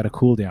chill. We got to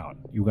cool down.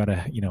 You got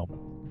to, you know,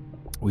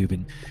 we've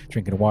been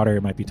drinking water.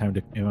 It might be time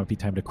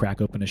to crack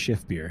open a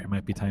shift beer. It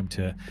might be time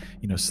to,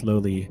 you know,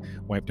 slowly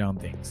wipe down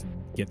things and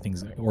get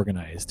things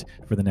organized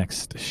for the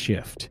next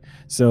shift.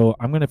 So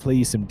I'm going to play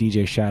you some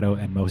DJ Shadow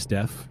and Mos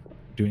Def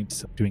doing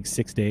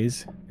 6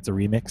 Days. It's a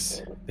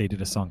remix. They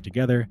did a song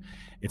together.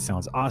 It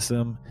sounds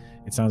awesome.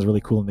 It sounds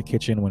really cool in the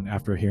kitchen when,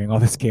 after hearing all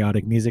this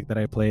chaotic music that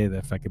I play, that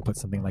if I could put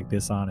something like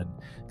this on and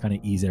kind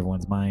of ease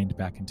everyone's mind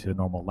back into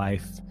normal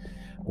life,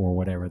 or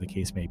whatever the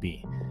case may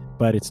be.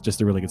 But it's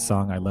just a really good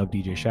song. I love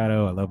DJ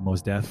Shadow. I love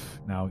Mos Def,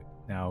 now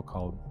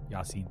called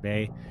Yasin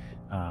Bey.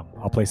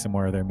 I'll play some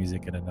more of their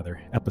music in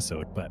another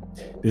episode, but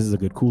this is a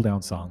good cool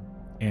down song.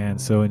 And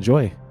so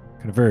enjoy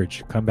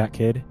Converge, Comeback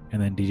Kid,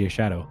 and then DJ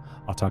Shadow.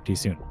 I'll talk to you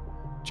soon.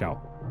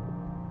 Ciao.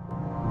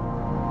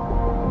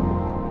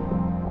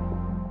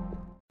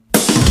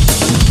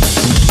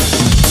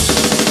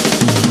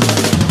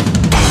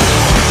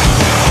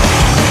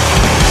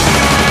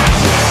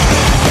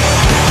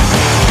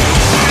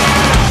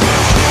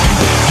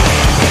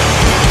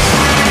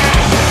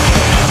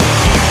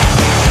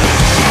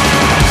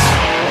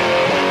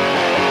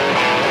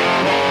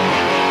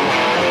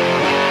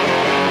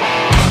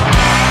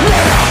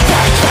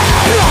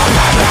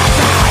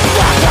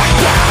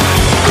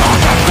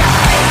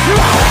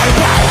 Yeah.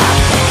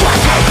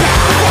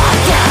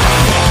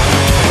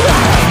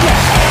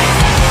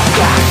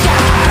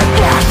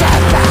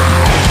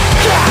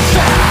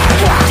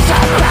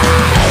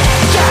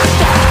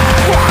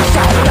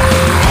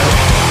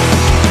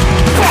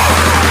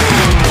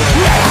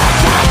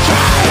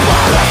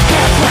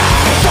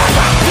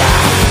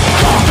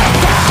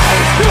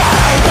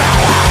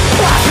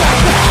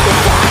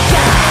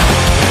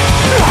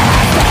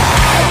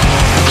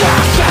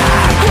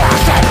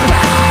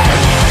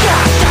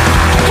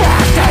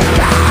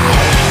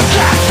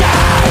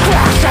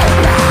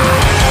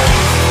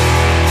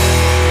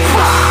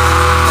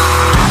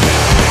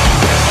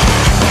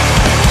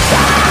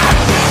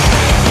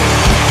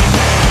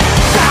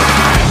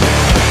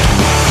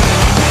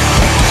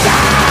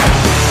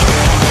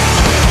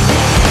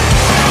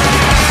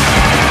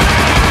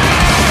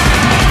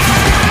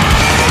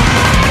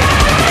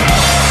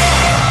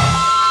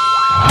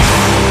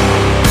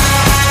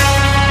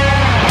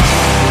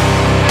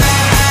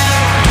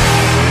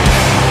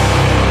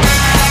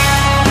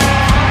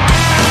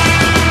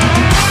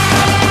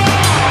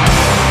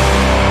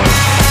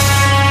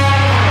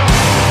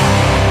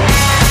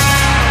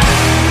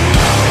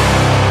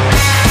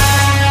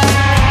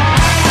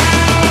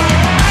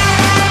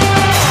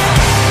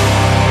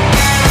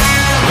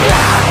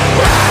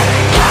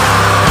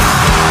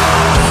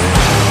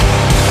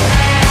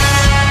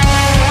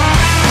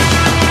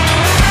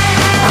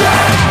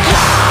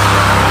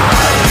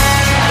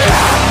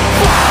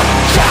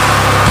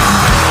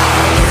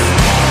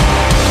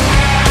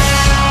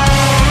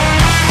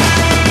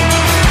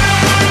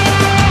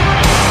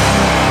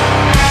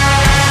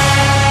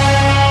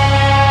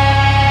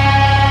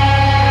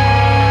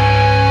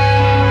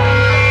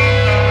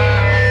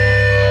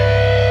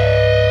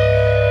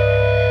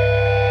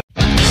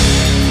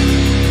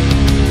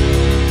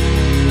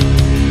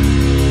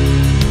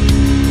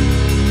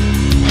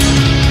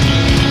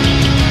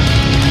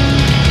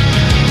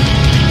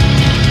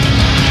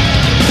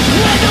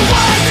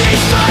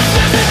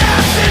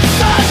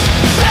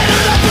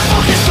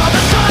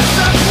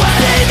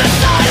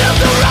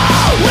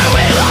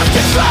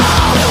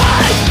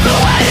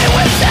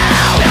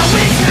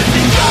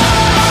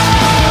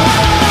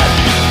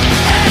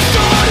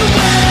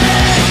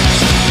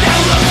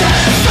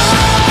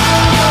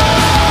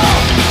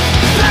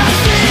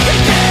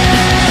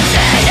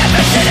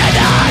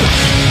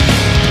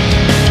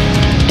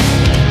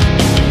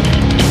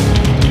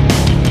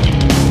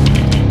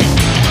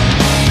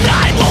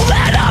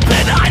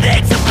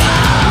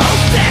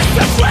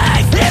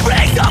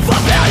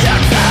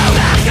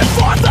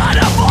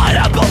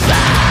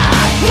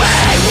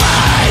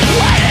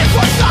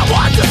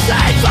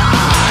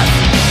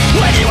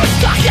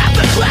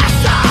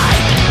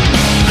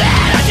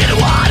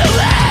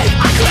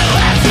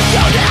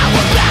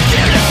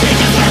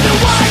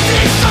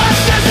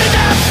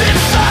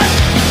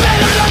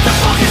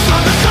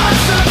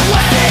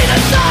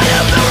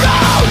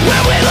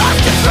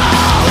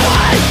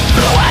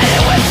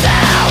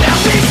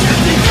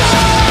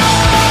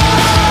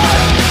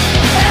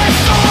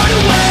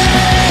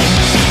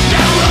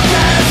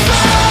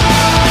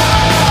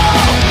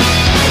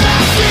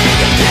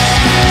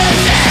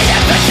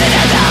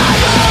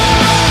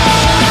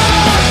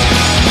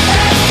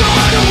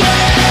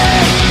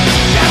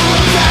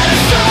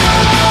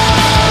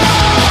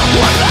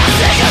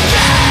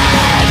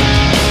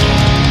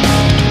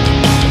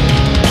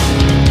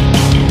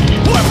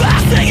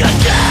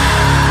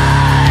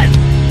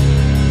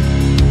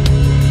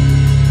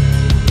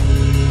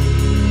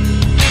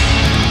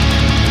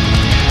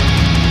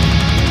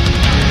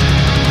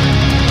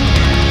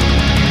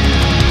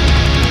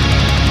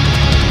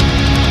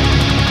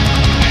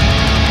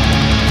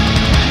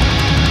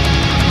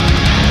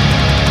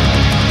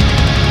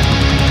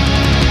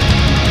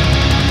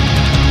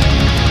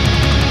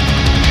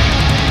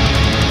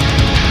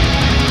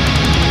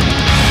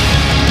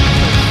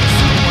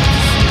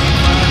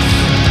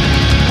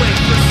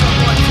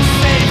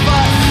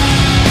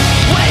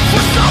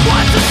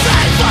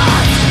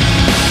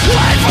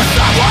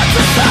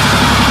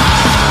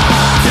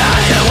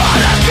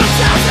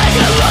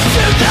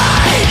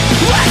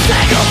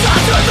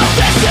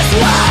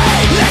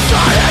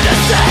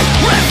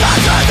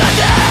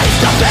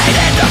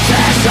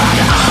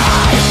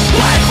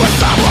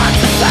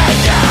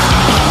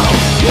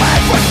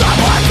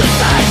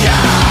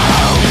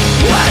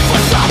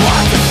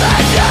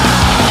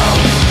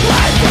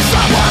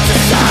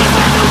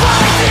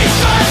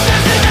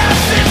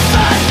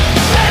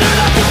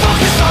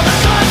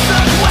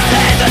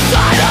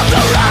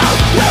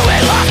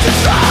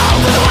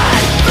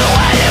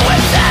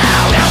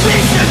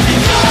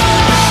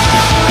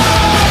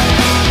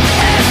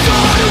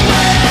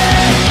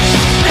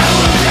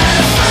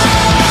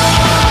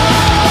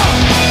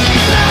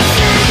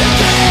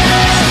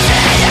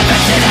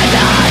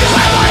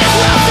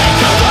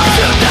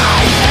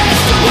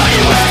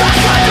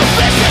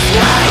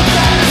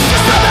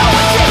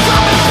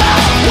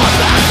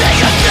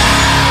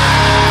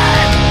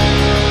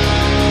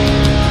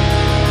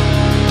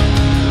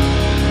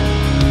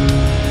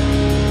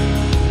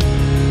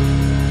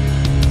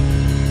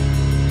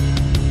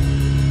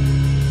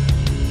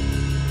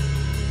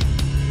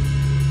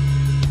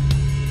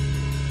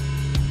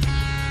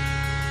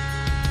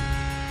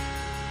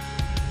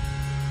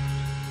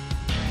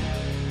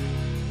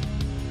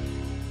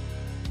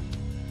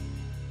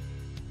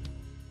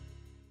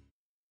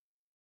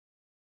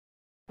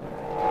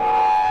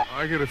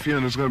 get a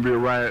feeling there's going to be a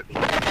riot.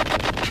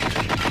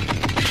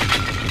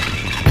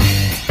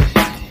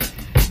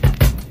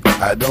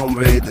 I don't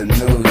read the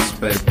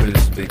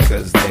newspapers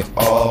because they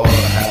all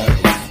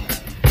have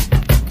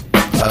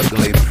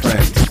ugly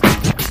prints.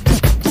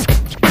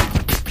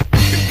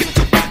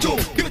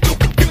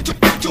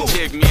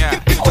 Check me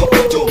out.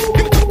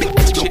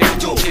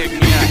 Check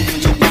me out.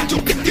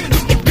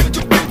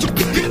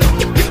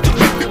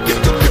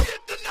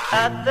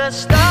 At the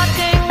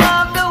starting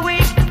of the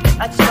week,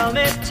 at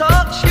Summit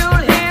Talks, you'll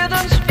hear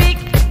them speak.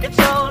 It's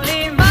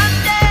only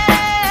Monday.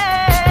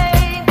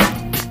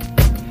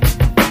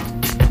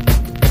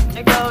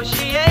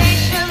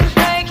 Negotiations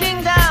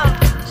breaking down.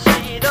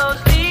 See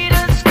those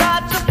leaders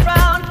start to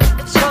frown.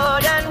 It's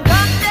sword and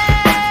gun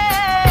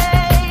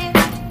day.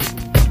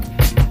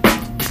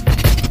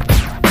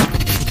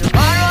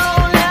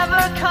 Tomorrow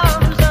never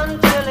comes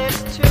until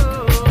it's too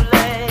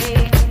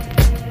late.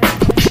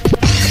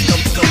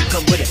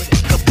 Come with it.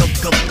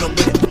 Come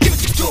with it.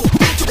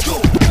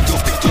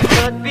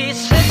 Could be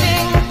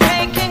sitting,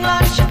 taking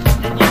lunch.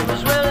 The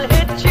news will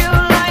hit you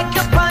like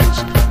a punch.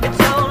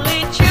 It's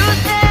only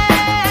Tuesday.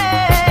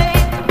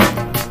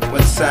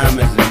 What time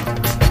is it?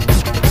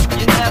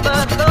 You never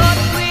thought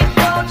we'd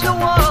go to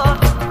war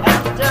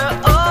after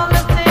all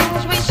the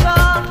things we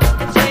saw.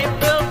 It's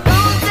April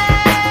Fool's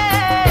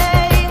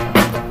Day.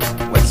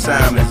 What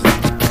time is it?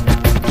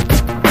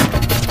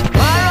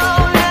 Tomorrow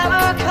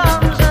never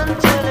comes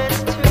until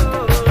it's too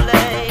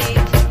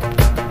late.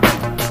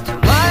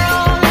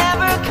 Tomorrow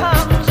never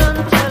comes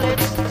until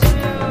it's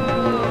too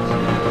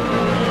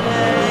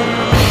late.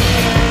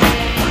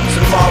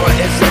 Tomorrow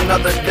is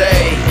another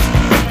day.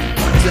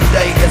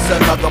 Today is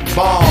another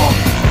bomb.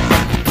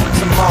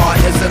 Tomorrow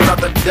is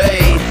another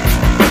day.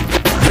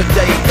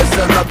 Today is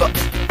another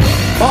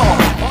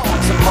bomb.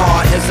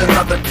 Tomorrow is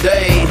another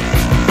day.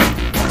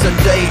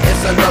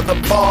 Today is another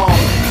bomb.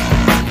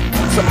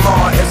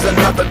 Tomorrow is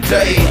another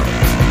day.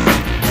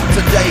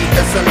 Today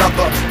is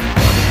another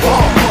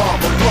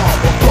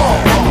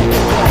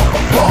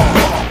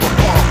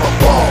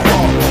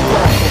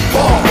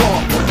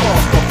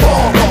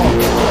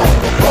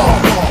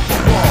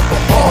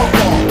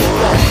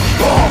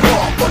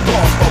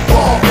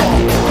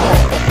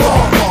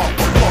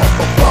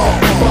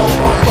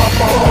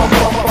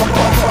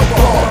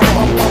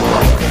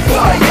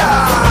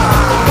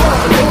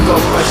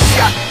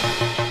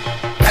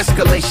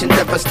escalation,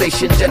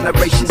 devastation,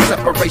 generation,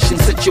 separation,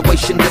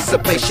 situation,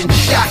 dissipation,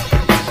 shot.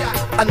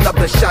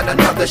 Another shot,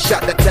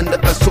 the tender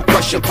vessel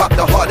crushing, pop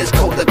the heart is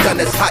cold, the gun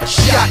is hot,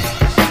 shot.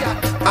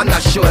 I'm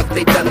not sure if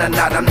they done or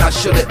not, I'm not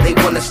sure that they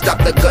wanna stop,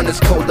 the gun is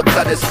cold, the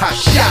blood is hot,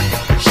 shot.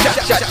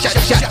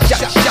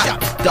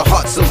 The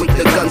hearts are weak,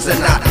 the guns are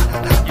not.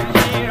 You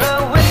hear a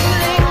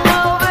whistling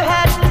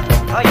overhead.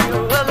 Are you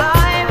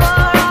alive or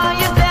are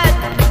you dead?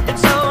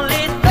 It's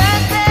only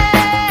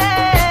Thursday.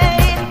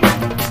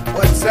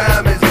 What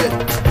time is it?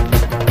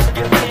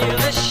 You feel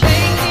the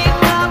shaking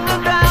of the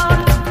ground.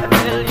 A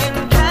million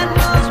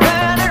candles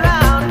burn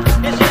around.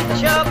 Is it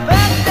your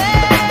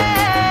birthday?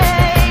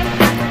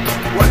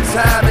 What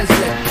time is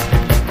it?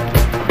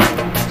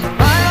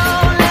 Tomorrow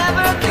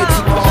never Get comes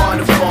tomorrow on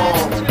the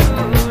phone. until it's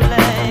too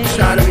late.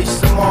 Trying to reach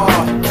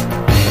tomorrow.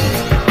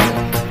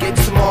 Get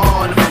tomorrow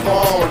on the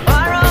phone.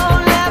 Tomorrow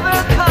never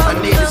comes I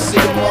need to see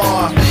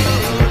tomorrow. until it's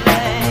too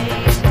late.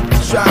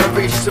 Trying to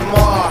reach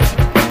tomorrow.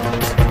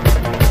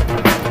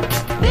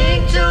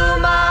 Think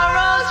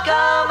tomorrow's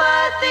come,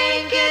 I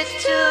think it's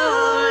too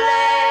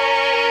late.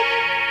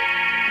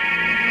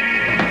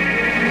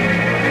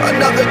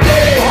 Another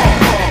day.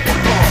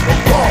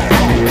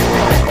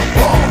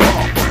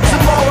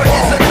 Tomorrow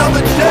is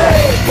another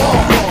day.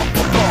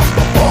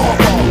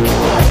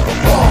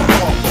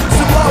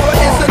 Tomorrow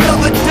is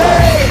another day.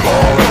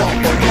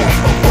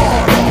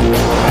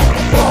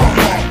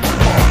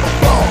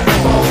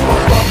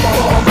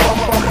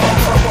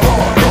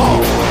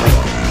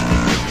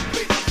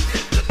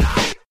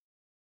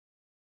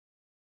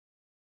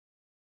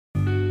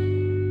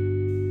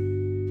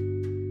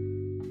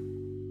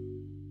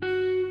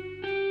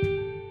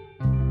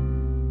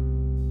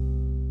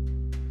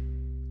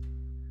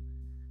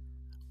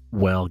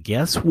 Well,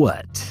 guess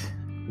what?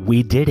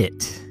 We did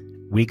it.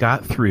 We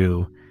got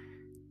through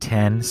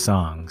 10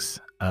 songs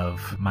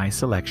of my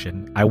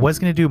selection. I was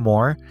going to do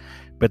more,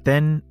 but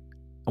then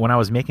when I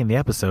was making the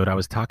episode, I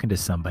was talking to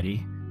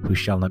somebody who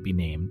shall not be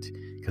named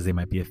because they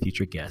might be a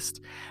future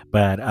guest.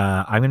 But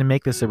I'm going to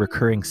make this a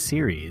recurring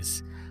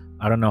series.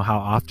 I don't know how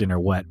often or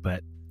what,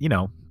 but you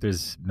know,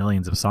 there's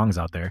millions of songs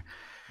out there.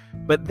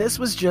 But this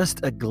was just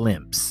a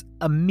glimpse,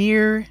 a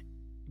mere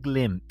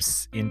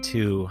glimpse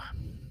into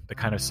the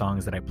kind of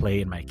songs that I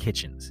play in my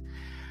kitchens.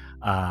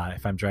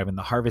 If I'm driving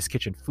the Harvest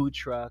Kitchen food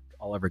truck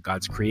all over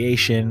God's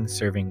creation,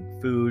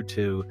 serving food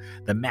to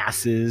the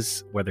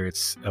masses, whether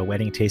it's a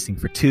wedding tasting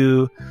for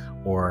 2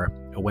 or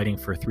a wedding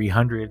for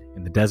 300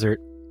 in the desert,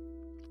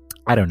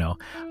 I don't know.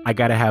 I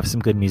gotta have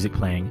some good music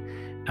playing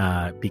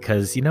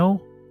because, you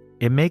know,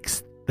 it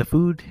makes the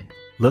food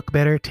look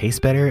better,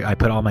 taste better. I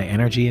put all my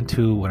energy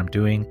into what I'm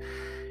doing.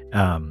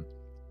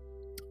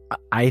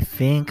 I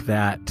think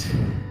that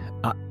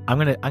I'm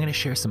gonna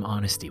share some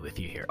honesty with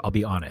you here. I'll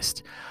be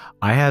honest.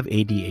 I have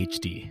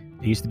ADHD.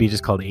 It used to be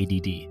just called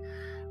ADD.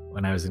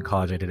 When I was in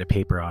college, I did a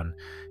paper on,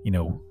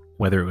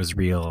 whether it was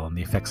real and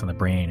the effects on the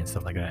brain and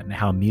stuff like that, and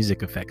how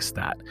music affects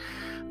that.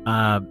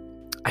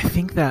 I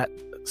think that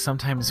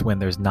sometimes when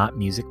there's not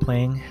music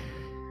playing,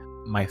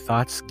 my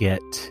thoughts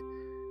get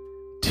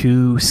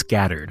too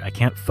scattered. I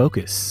can't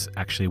focus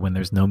actually when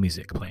there's no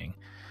music playing.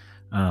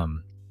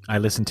 I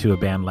listen to a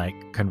band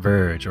like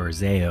Converge or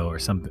Zayo or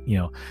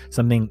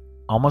something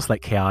almost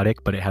like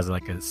chaotic, but it has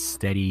like a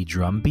steady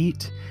drum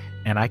beat,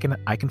 and I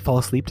can fall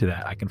asleep to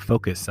that. I can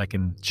focus. I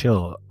can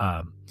chill.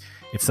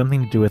 It's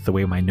something to do with the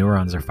way my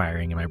neurons are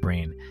firing in my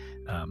brain,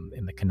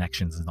 and the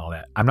connections and all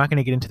that. I'm not going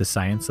to get into the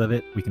science of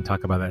it. We can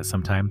talk about that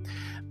sometime.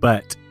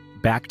 But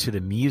back to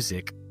the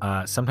music.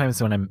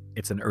 Sometimes when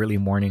it's an early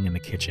morning in the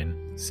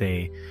kitchen,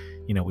 say,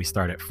 we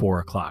start at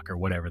 4:00 or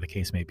whatever the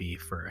case may be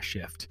for a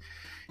shift,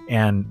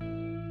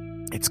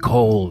 and it's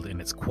cold and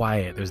it's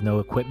quiet. There's no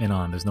equipment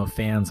on. There's no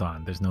fans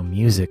on. There's no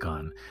music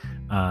on.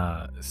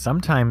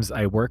 Sometimes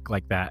I work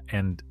like that,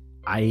 and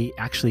I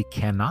actually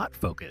cannot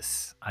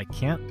focus. I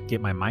can't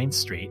get my mind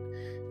straight.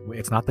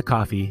 It's not the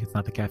coffee. It's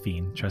not the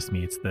caffeine. Trust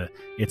me.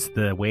 It's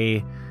the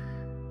way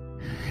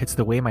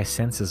my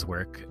senses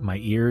work. My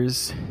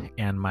ears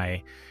and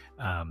my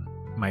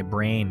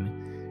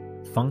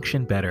brain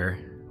function better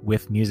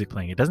with music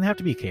playing. It doesn't have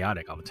to be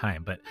chaotic all the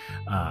time, but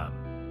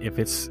if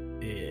it's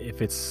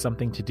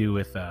something to do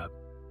with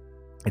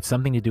it's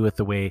something to do with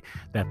the way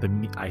that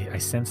I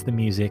sense the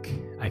music,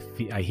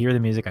 I hear the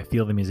music, I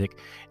feel the music,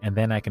 and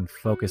then I can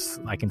focus.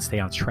 I can stay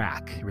on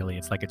track. Really,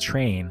 it's like a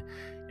train,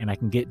 and I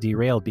can get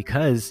derailed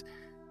because,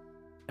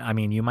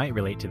 you might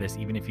relate to this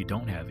even if you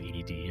don't have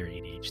ADD or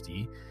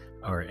ADHD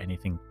or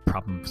anything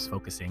problems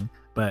focusing.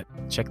 But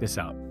check this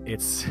out.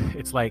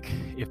 It's like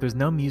if there's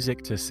no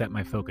music to set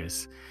my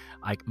focus,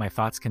 my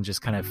thoughts can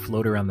just kind of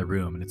float around the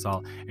room, and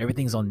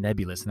everything's all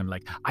nebulous, and I'm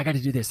like, I got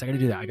to do this, I got to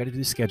do that, I got to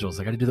do schedules,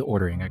 I got to do the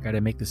ordering, I got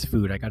to make this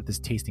food, I got this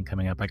tasting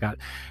coming up, I got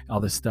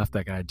all this stuff that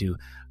I got to do.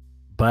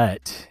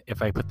 But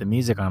if I put the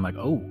music on, I'm like,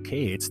 oh,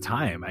 okay, it's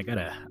time.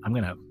 I'm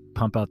gonna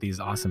pump out these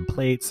awesome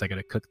plates. I got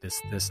to cook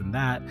this and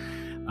that.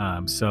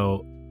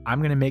 So I'm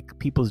going to make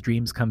people's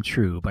dreams come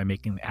true by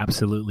making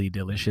absolutely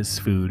delicious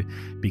food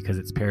because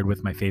it's paired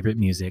with my favorite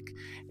music.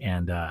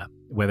 And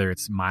whether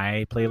it's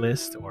my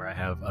playlist or I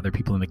have other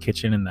people in the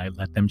kitchen and I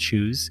let them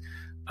choose,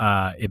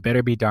 it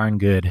better be darn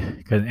good.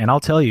 And I'll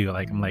tell you,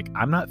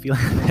 I'm not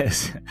feeling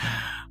this.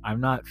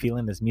 I'm not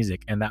feeling this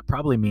music. And that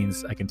probably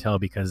means I can tell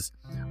because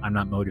I'm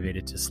not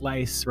motivated to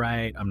slice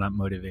right. I'm not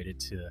motivated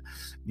to,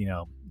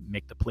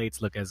 make the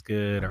plates look as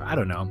good, or I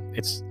don't know.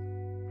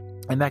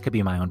 And that could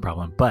be my own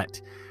problem. But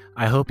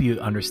I hope you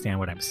understand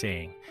what I'm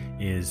saying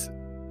is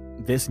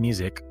this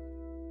music,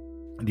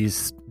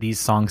 these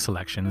song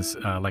selections,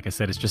 like I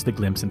said, it's just a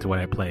glimpse into what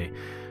I play,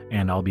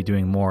 and I'll be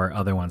doing more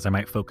other ones. I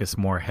might focus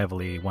more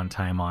heavily one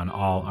time on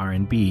all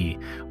R&B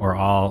or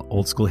all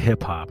old school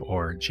hip hop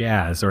or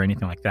jazz or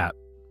anything like that,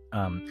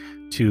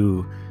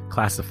 to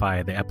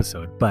classify the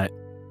episode. But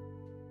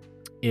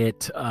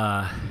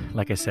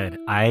like I said,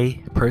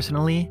 I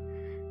personally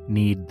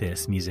need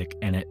this music,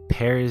 and it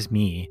pairs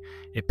me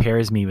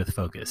with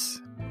focus.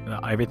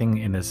 Everything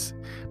in this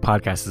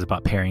podcast is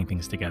about pairing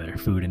things together.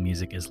 Food and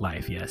music is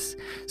life, yes.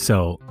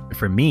 So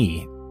for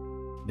me,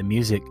 the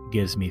music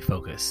gives me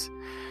focus.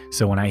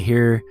 So when I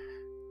hear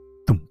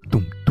doom,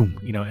 doom, doom,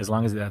 as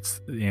long as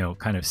that's,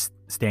 kind of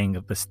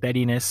staying the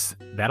steadiness,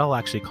 that'll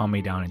actually calm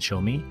me down and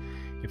chill me.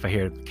 If I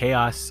hear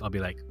chaos, I'll be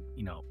like,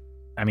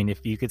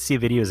 if you could see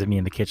videos of me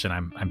in the kitchen,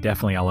 I'm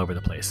definitely all over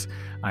the place.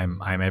 I'm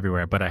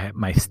everywhere. But I have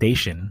my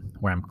station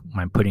where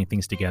I'm putting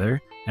things together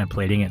and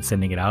plating it and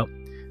sending it out.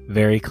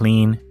 Very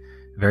clean,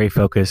 very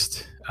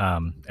focused.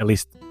 At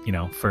least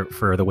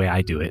for the way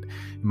I do it.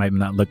 It might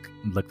not look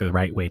the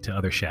right way to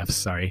other chefs.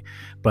 Sorry,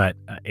 but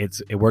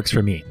it works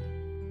for me.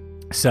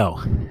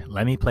 So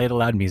let me play the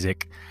loud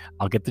music.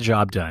 I'll get the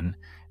job done,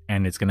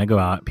 and it's gonna go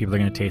out. People are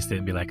gonna taste it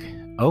and be like,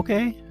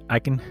 okay, I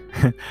can.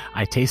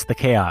 I taste the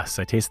chaos.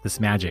 I taste this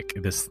magic.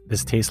 This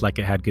tastes like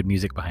it had good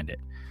music behind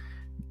it.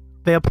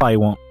 They probably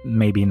won't,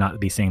 maybe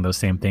not be saying those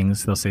same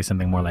things. They'll say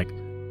something more like,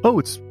 oh,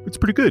 it's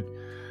pretty good.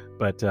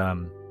 But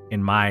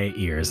in my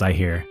ears, I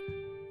hear,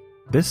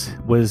 this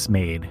was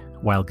made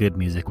while good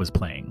music was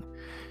playing.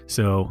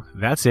 So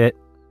that's it.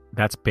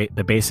 That's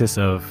the basis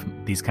of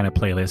these kind of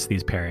playlists,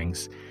 these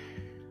pairings.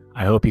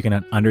 I hope you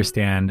can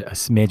understand a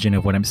smidgen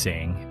of what I'm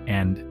saying.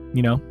 And,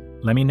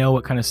 let me know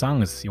what kind of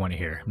songs you want to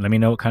hear. Let me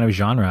know what kind of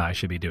genre I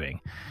should be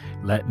doing.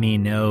 Let me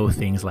know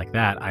things like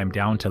that. I'm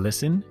down to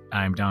listen.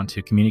 I'm down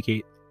to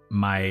communicate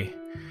my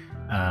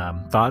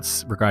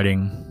thoughts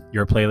regarding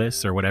your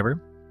playlists or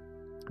whatever.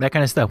 That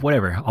kind of stuff,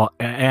 whatever.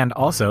 And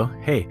also,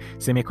 hey,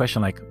 send me a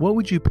question like, what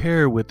would you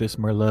pair with this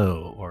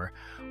Merlot? Or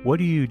what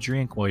do you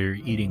drink while you're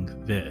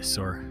eating this?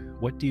 Or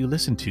what do you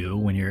listen to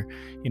when you're,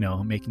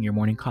 making your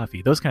morning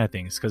coffee? Those kind of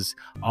things. Because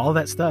all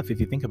that stuff, if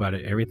you think about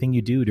it, everything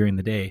you do during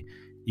the day,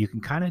 you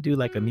can kind of do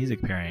like a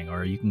music pairing,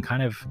 or you can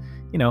kind of,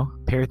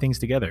 pair things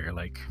together.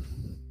 Like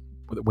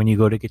when you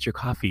go to get your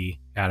coffee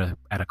at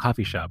a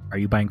coffee shop, are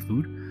you buying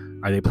food?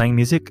 Are they playing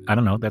music? I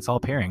don't know. That's all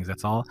pairings.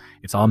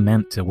 It's all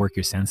meant to work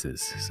your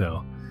senses.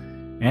 So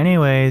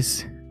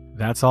anyways,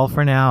 that's all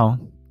for now.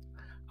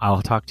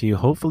 I'll talk to you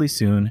hopefully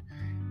soon.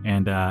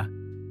 And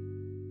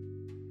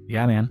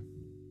yeah, man,